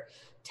 there are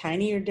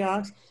tinier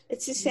dogs.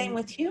 It's the same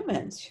with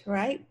humans,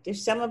 right?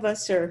 There's some of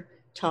us are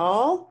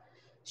tall,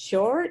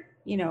 short,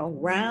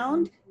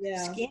 round,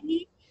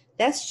 skinny.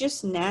 That's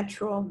just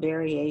natural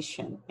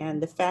variation.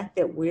 And the fact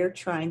that we're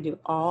trying to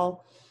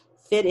all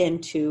fit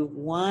into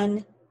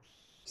one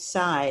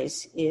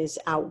size is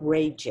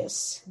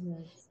outrageous. Yes.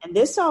 And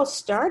this all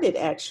started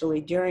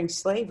actually during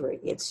slavery.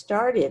 It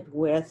started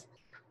with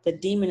the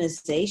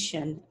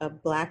demonization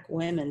of Black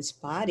women's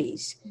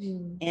bodies.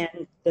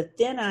 And the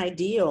thin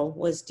ideal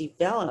was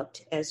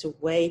developed as a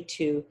way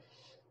to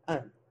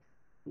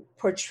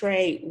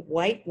portray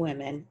white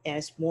women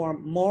as more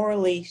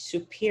morally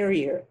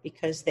superior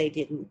because they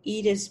didn't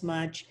eat as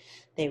much,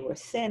 they were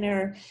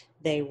thinner,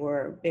 they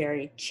were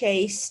very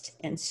chaste,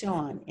 and so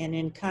on. And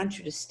in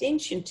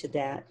contradistinction to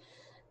that,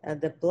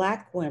 the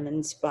Black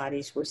women's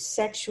bodies were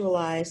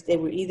sexualized. They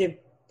were either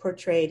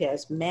portrayed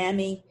as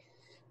mammy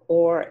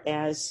or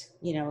as,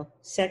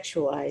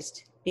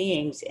 sexualized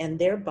beings, and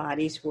their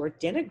bodies were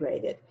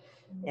denigrated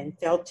and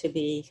felt to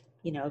be,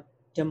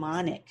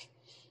 demonic.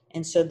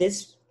 And so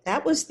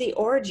that was the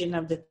origin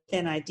of the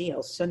thin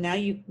ideal. So now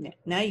you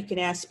can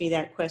ask me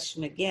that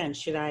question again.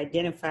 Should I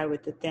identify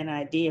with the thin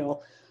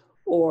ideal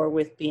or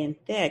with being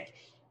thick?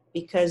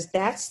 Because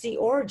that's the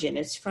origin.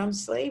 It's from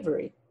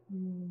slavery.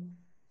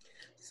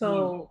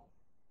 So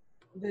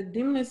the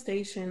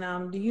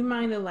demonization, do you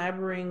mind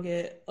elaborating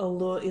a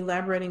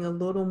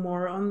little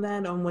more on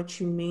that, on what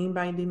you mean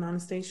by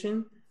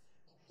demonization?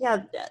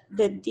 Yeah,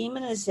 the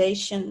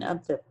demonization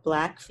of the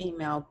Black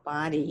female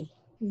body,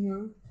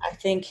 I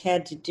think,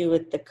 had to do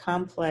with the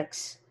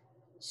complex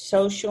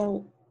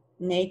social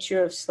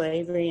nature of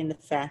slavery and the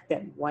fact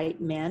that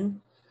white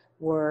men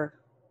were,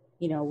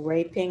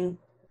 raping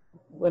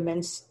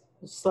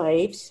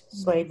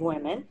slave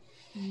women.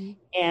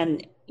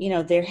 And,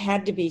 there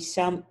had to be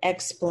some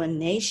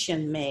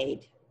explanation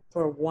made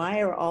for why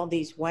are all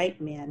these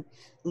white men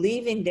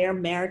leaving their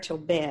marital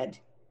bed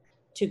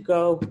to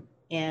go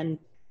and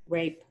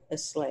rape a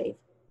slave.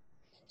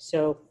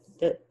 So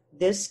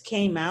this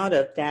came out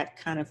of that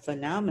kind of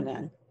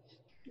phenomenon,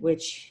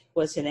 which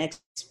was an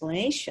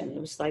explanation.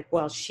 It was like,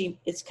 well,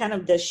 it's kind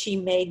of the "she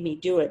made me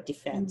do it"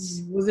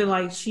 defense. Was it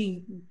like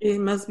it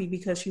must be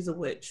because she's a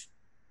witch?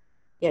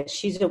 Yeah,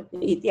 she's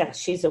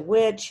a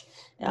witch.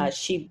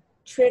 She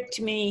tricked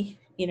me,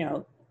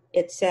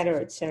 et cetera,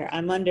 et cetera.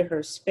 I'm under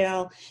her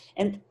spell.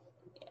 And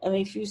I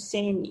mean, if you've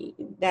seen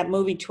that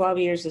movie, 12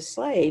 Years a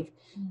Slave,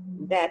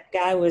 that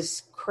guy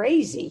was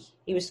crazy.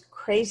 He was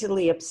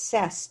crazily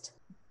obsessed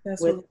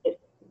with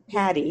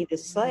Patty, the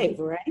slave,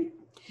 right?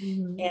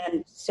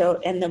 And so,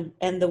 and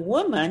the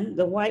woman,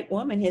 the white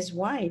woman, his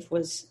wife,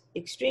 was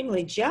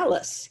extremely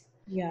jealous.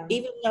 Yeah.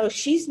 Even though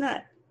she's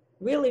not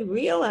really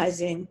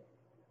realizing,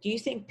 do you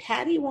think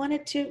Patty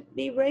wanted to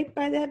be raped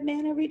by that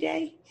man every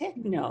day? Heck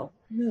no.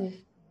 No.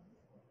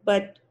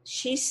 But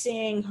she's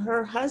seeing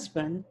her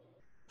husband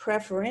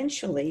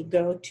preferentially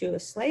go to a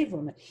slave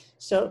woman.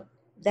 So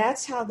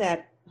that's how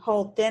that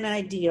whole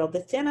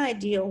the thin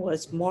ideal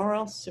was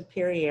moral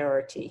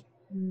superiority.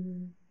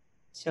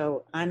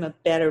 So I'm a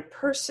better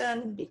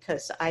person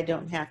because I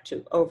don't have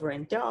to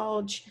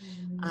overindulge.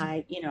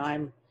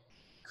 I'm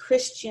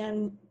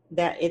Christian,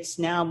 that it's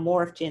now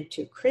morphed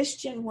into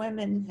Christian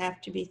women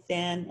have to be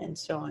thin and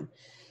so on.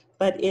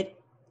 But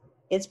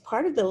it's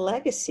part of the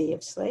legacy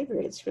of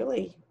slavery.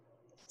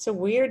 It's a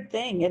weird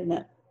thing, isn't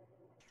it?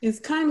 It's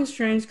kind of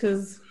strange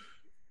because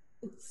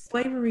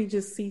slavery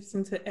just seeps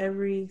into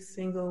every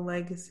single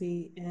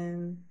legacy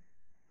in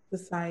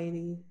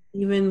society.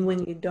 Even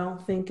when you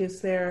don't think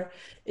it's there,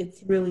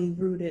 it's really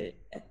rooted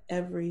at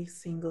every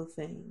single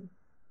thing.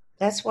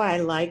 That's why I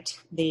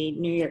liked the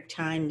New York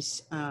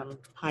Times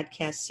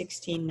podcast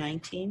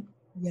 1619.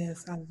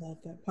 Yes, I love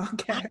that I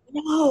podcast.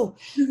 know.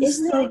 It's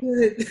Isn't so it?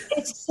 good.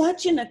 It's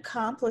such an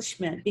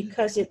accomplishment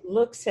because it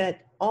looks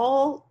at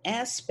all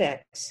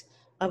aspects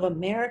of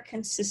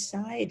American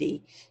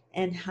society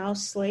and how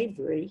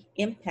slavery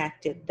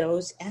impacted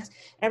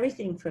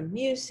everything from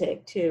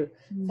music to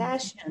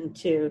fashion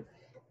to,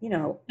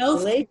 labor,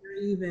 Healthcare,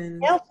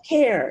 even.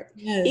 healthcare,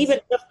 Yes. even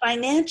the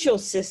financial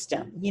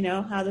system,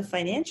 how the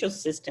financial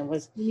system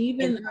was And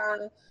even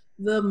impacted.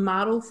 the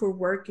model for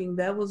working,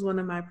 that was one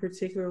of my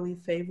particularly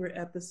favorite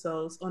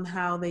episodes on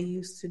how they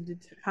used to,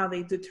 how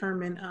they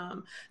determine, I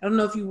don't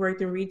know if you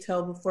worked in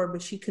retail before,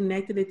 but she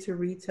connected it to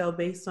retail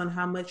based on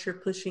how much you're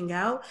pushing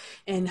out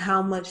and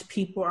how much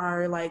people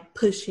are like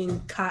pushing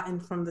cotton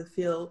from the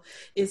field.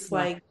 It's Yeah,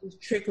 like it's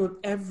trickled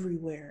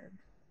everywhere.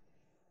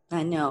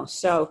 I know.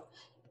 So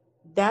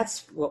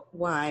that's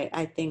why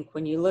I think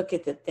when you look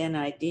at the thin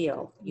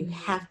ideal, you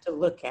have to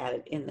look at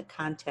it in the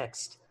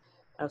context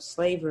of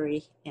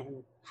slavery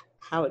and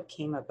how it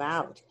came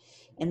about.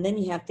 And then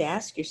you have to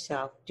ask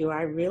yourself, do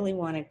I really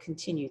want to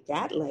continue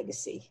that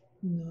legacy?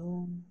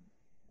 No,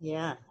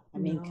 Yeah. I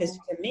mean, because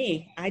no. to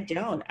me, I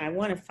don't. I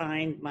want to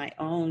find my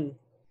own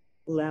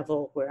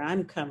level where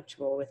I'm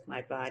comfortable with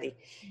my body.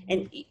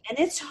 And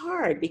it's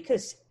hard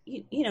because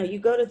you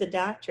go to the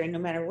doctor and no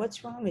matter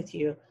what's wrong with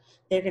you,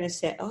 they're going to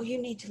say, "Oh, you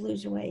need to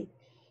lose weight."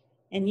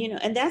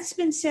 And that's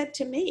been said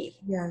to me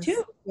Yes,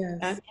 too.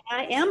 yes.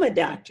 I am a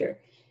doctor,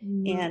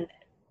 Mhm. and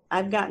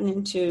I've gotten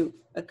into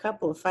a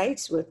couple of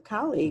fights with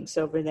colleagues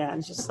over that.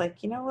 I'm just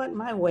like, you know what?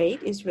 My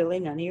weight is really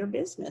none of your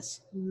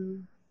business.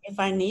 Mhm. If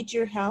I need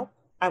your help,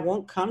 I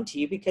won't come to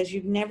you because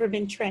you've never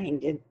been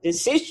trained in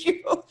this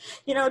issue.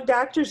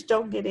 Doctors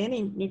don't get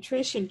any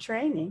nutrition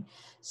training.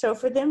 So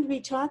for them to be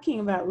talking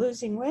about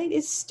losing weight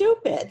is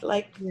stupid.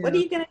 Like, what are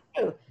Yeah. you going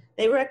to do?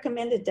 They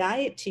recommend a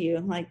diet to you.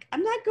 I'm like,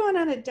 I'm not going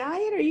on a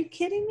diet. Are you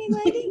kidding me,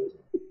 lady?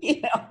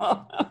 You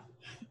know,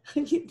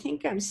 you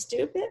think I'm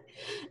stupid?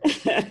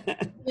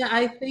 Yeah,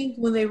 I think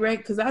when they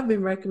because I've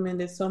been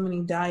recommended so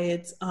many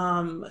diets,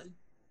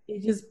 it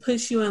just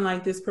puts you in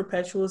like this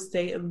perpetual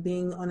state of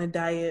being on a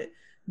diet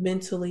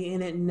mentally,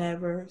 and it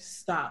never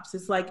stops.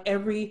 It's like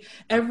every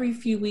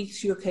few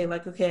weeks you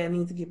like, okay, I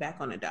need to get back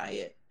on a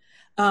diet.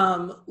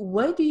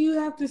 What do you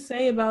have to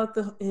say about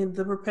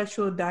the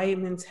perpetual diet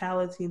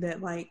mentality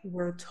that like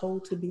we're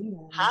told to be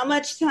on? How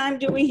much time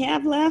do we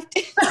have left?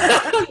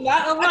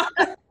 Not a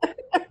lot.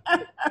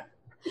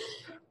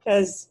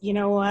 Because you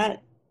know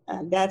what?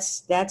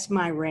 That's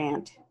my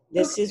rant.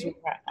 This is Okay.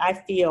 where I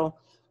feel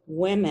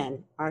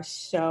women are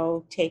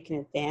so taken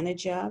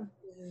advantage of,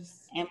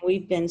 Yes. and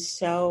we've been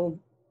so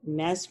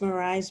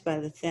mesmerized by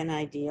the thin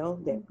ideal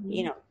that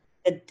Mhm.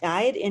 the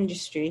diet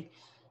industry,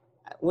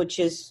 which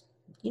is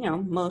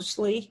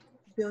mostly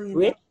Billion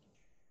rich dollars.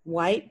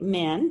 white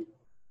men.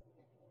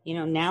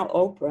 Now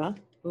Oprah,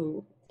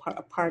 who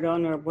a part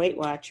owner of Weight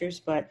Watchers,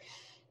 but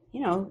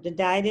the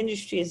diet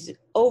industry is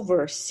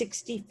over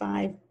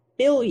 $65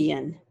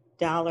 billion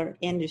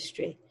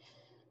industry.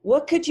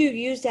 What could you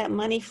use that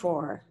money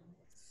for?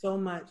 So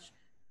much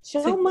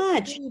to So get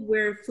much. food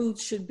where food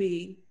should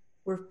be,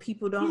 where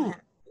people don't Yeah.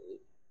 have food.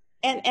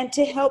 And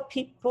to help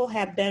people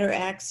have better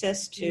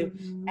access to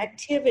Mm-hmm.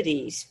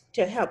 activities,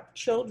 to help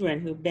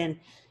children who've been,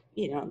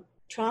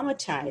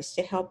 traumatized,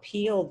 to help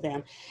heal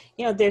them.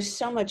 There's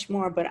so much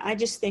more, but I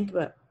just think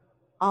about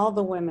all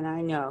the women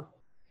I know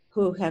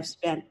who have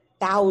spent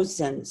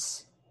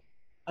thousands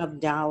of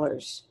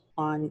dollars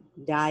on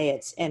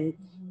diets. And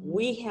Mm-hmm.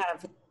 we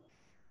have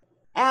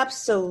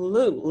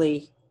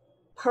absolutely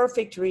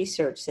perfect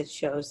research that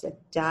shows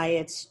that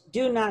diets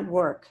do not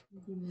work.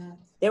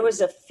 There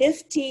was a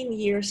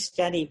 15-year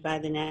study by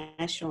the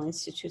National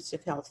Institutes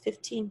of Health,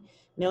 $15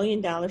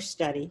 million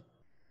study,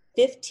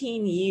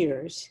 15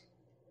 years,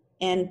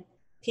 and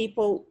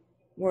people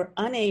were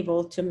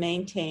unable to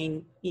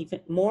maintain even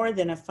more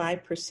than a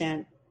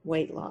 5%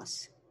 weight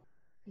loss.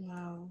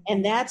 Wow.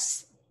 And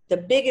that's the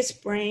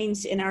biggest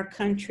brains in our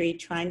country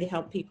trying to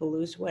help people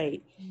lose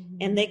weight.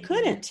 And Mm-hmm. they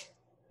couldn't.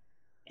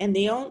 And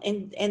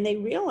they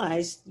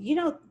realized,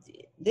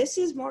 this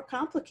is more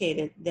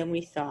complicated than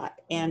we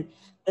thought. And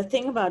the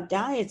thing about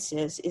diets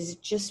is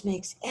it just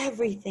makes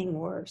everything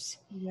worse.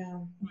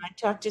 Yeah. I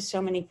talked to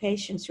so many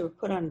patients who were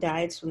put on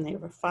diets when they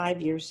were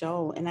 5 years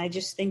old, and I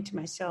just think to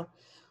myself,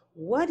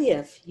 what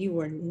if you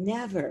were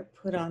never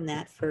put on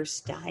that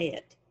first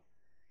diet?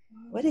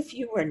 What if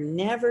you were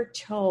never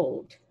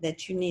told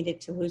that you needed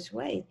to lose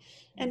weight?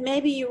 And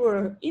maybe you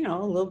were,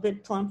 a little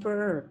bit plumper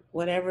or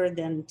whatever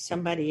than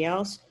somebody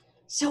else.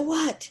 So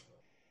what?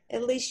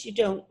 At least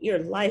your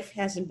life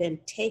hasn't been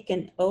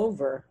taken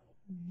over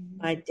Mm-hmm.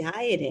 by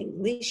dieting.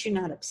 At least you're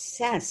not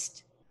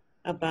obsessed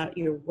about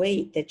your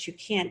weight, that you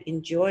can't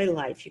enjoy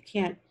life. You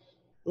can't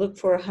look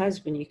for a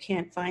husband. You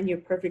can't find your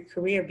perfect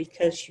career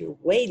because you're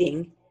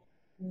waiting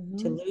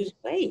to Mm-hmm. lose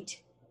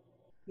weight.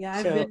 Yeah,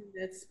 I've So been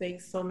in that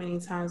space so many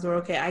times where,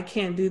 okay, I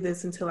can't do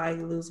this until I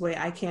lose weight.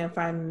 I can't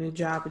find a new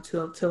job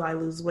until I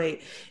lose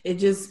weight. It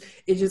just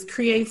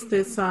creates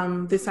this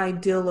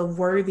ideal of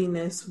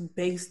worthiness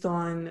based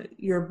on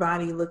your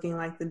body looking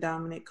like the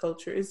dominant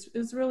culture.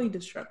 It's really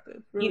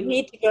destructive. you Really.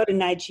 need to go to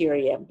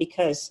Nigeria,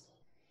 because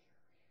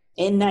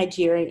in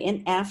Nigeria,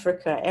 in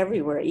Africa,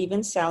 everywhere,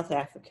 even South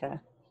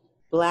Africa,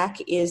 Black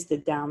is the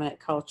dominant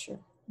culture.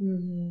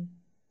 Mm-hmm.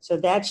 So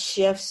that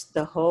shifts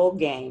the whole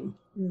game.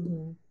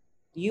 Mm-hmm.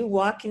 You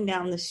walking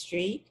down the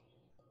street,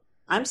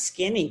 I'm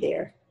skinny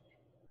there.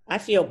 I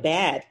feel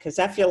bad because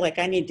I feel like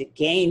I need to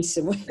gain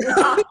some weight.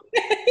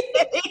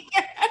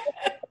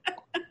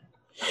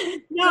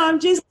 No, I'm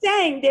just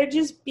saying they're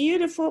just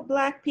beautiful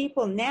Black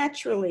people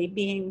naturally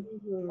being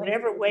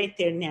whatever weight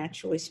they're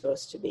naturally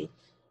supposed to be.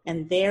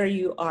 And there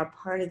you are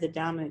part of the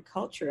dominant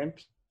culture, and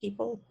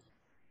people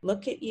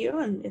look at you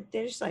and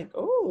they're just like,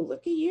 oh,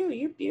 look at you.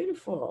 You're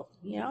beautiful.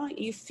 You know,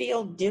 you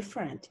feel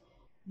different.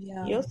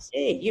 Yeah. You'll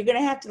see. You're going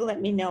to have to let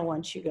me know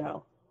once you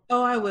go.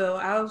 Oh, I will.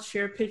 I'll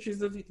share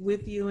pictures of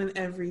with you and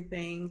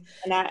everything.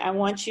 And I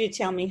want you to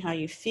tell me how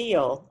you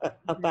feel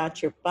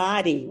about your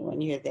body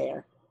when you're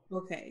there.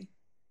 Okay.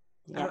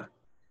 Yeah.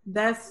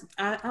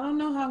 I don't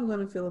know how I'm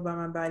gonna feel about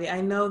my body.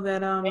 I know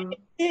that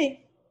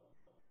See.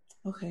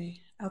 okay,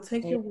 I'll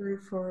take your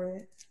word for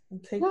it.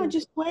 No,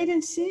 just wait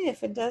and see.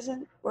 If it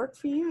doesn't work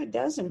for you, it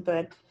doesn't.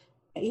 But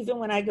even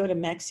when I go to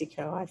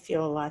Mexico, I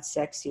feel a lot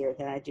sexier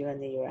than I do in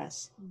the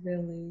US.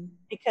 Really?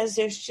 Because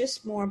there's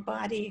just more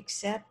body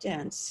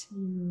acceptance.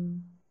 Mm-hmm.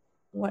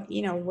 What,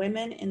 you know,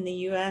 women in the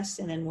US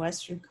and in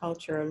Western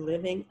culture are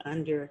living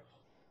under,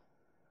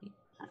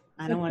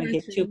 I don't want to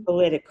get too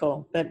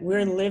political, but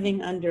we're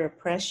living under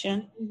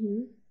oppression.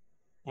 Mm-hmm.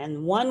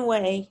 And one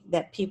way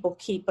that people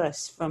keep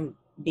us from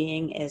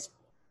being as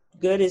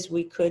good as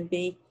we could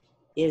be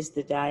is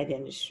the diet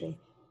industry.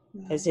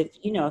 Because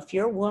if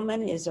your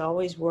woman is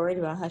always worried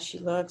about how she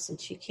looks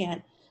and she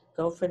can't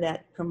go for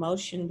that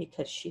promotion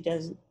because she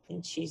doesn't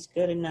think she's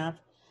good enough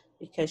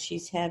because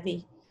she's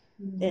heavy,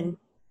 then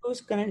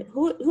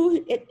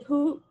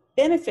who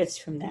benefits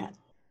from that?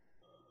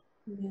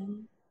 Yeah.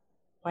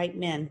 White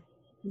men.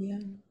 Yeah.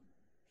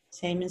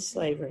 Same as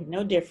slavery,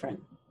 no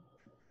different.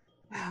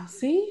 Wow.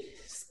 See,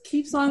 just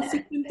keeps on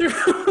seeping through.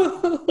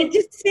 And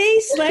just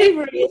see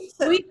slavery.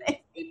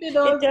 It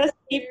does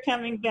keep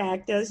coming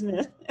back, doesn't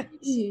it?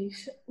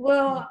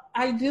 Well,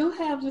 I do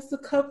have just a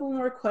couple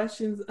more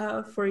questions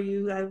for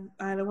you.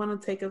 I don't want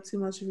to take up too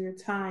much of your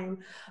time.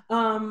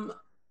 My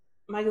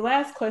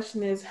last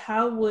question is,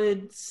 how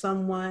would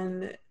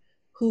someone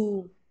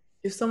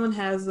if someone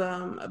has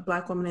a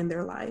Black woman in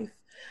their life,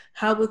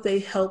 how would they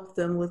help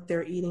them with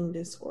their eating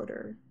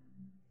disorder?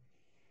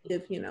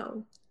 If Yeah.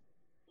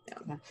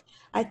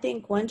 I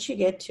think once you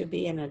get to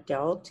be an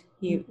adult,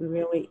 you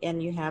really,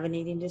 and you have an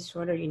eating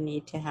disorder, you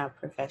need to have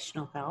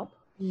professional help.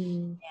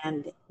 And,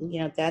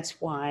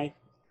 that's why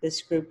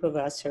this group of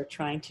us are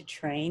trying to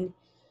train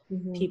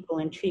people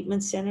in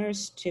treatment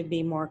centers to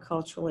be more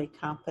culturally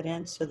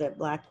competent so that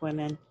Black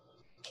women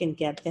can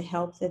get the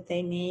help that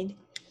they need.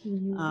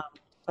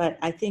 But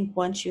I think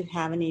once you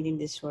have an eating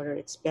disorder,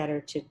 it's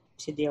better to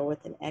deal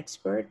with an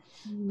expert.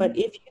 But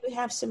if you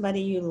have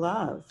somebody you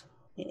love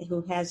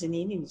who has an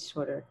eating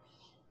disorder,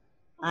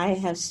 I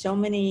have so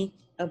many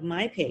of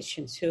my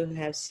patients who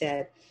have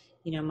said,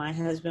 my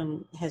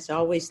husband has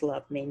always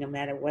loved me no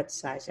matter what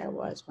size I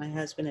was. My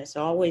husband has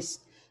always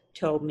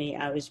told me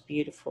I was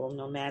beautiful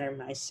no matter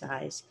my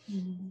size.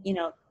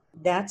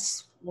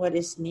 That's what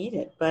is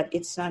needed, but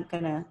it's not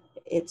gonna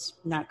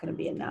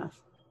be enough.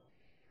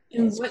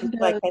 And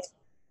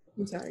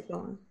I'm sorry, go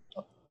on.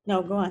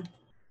 No, go on.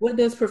 What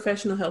does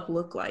professional help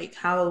look like?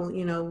 How,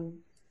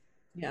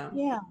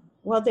 Yeah.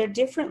 Well, there are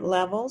different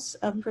levels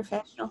of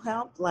professional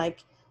help.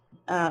 Like,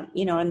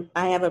 and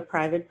I have a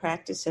private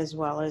practice as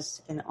well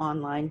as an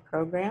online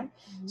program.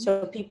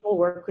 So people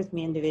work with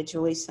me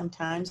individually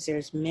sometimes.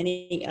 There's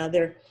many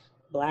other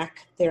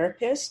Black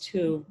therapists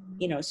who,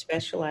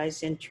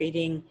 specialize in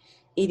treating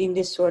eating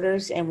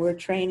disorders, and we're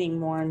training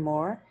more and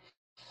more.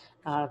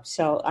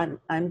 So I'm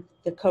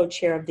the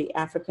co-chair of the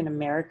African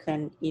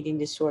American Eating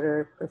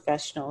Disorder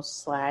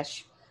Professionals /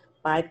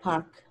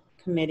 BIPOC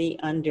committee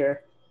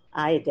under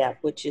IADEP,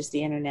 which is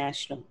the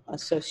International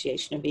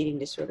Association of Eating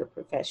Disorder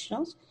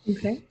Professionals.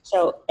 Okay.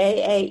 So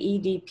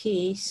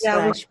AAEDP yeah,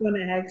 I was going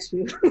to ask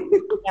you.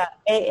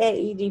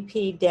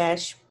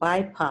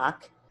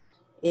 AAEDP-BIPOC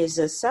is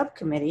a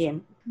subcommittee,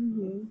 and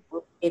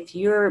if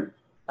you're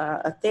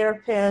a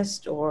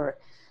therapist or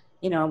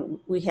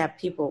we have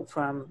people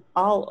from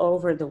all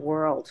over the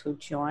world who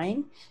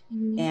join,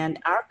 and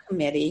our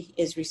committee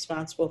is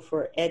responsible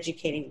for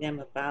educating them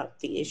about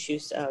the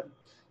issues of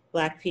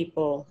Black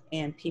people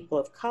and people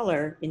of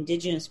color,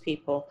 Indigenous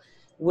people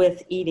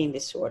with eating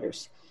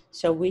disorders.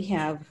 So we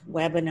have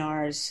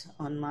webinars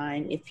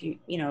online. If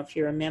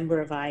you're a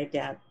member of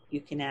IADEP, you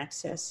can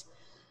access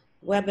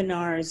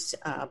webinars,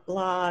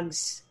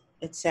 blogs,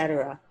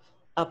 etc.,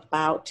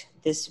 about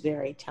this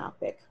very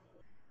topic.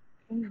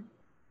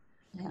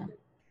 Yeah.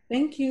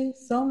 Thank you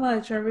so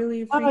much. I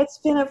really appreciate Oh, it's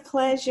been a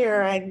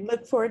pleasure. I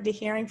look forward to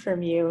hearing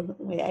from you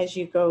as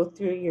you go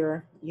through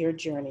your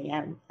journey.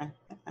 I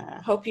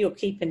hope you'll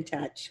keep in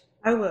touch.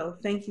 I will.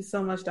 Thank you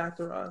so much,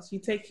 Dr. Ross. You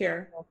take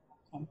care.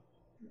 Okay.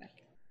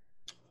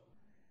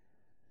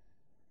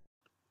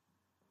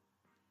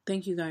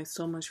 Thank you guys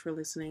so much for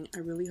listening. I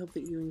really hope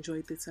that you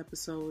enjoyed this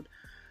episode.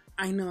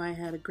 I know I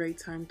had a great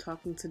time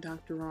talking to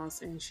Dr.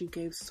 Ross, and she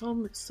gave so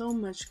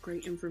much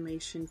great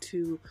information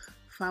to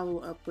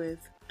follow up with.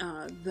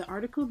 The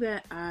article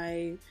that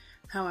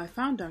how I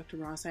found Dr.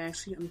 Ross,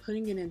 I'm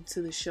putting it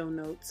into the show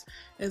notes,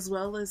 as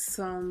well as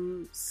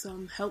some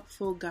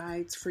helpful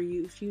guides for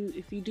you.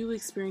 If you do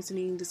experience an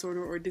eating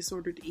disorder or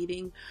disordered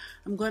eating,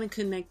 I'm going to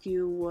connect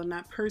you, well,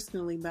 not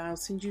personally, but I'll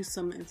send you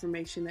some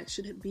information that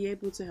should be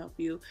able to help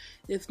you.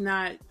 If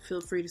not,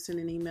 feel free to send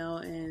an email,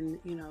 and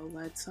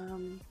let's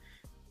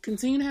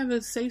continue to have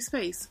a safe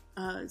space.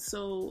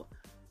 So,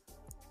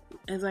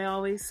 as I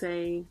always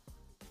say,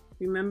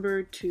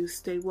 remember to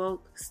stay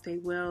woke, stay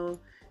well,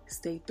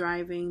 stay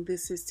thriving.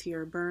 This is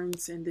Tiara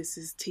Burns, and this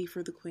is Tea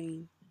for the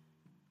Queen.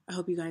 I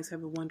hope you guys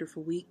have a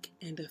wonderful week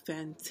and a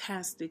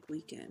fantastic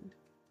weekend,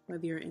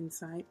 whether you're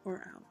inside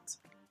or out.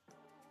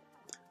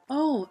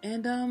 Oh,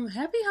 and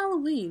happy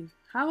Halloween.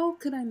 How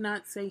could I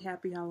not say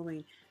happy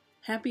Halloween?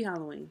 Happy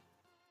Halloween.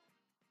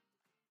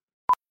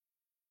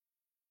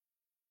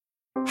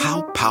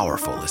 How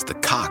powerful is the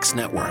Cox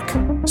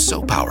Network?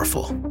 So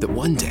powerful that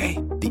one day,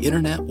 the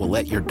internet will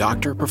let your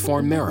doctor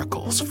perform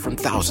miracles from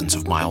thousands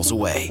of miles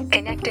away.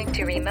 Connecting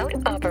to remote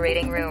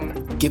operating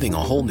room. Giving a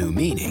whole new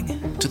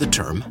meaning to the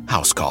term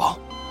house call.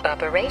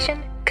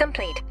 Operation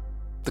complete.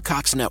 The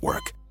Cox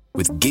Network.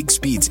 With gig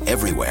speeds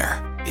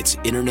everywhere, it's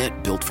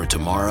internet built for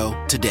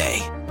tomorrow,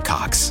 today.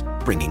 Cox,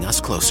 bringing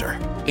us closer.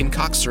 In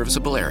Cox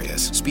serviceable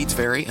areas, speeds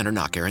vary and are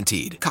not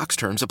guaranteed. Cox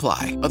terms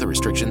apply. Other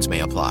restrictions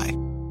may apply.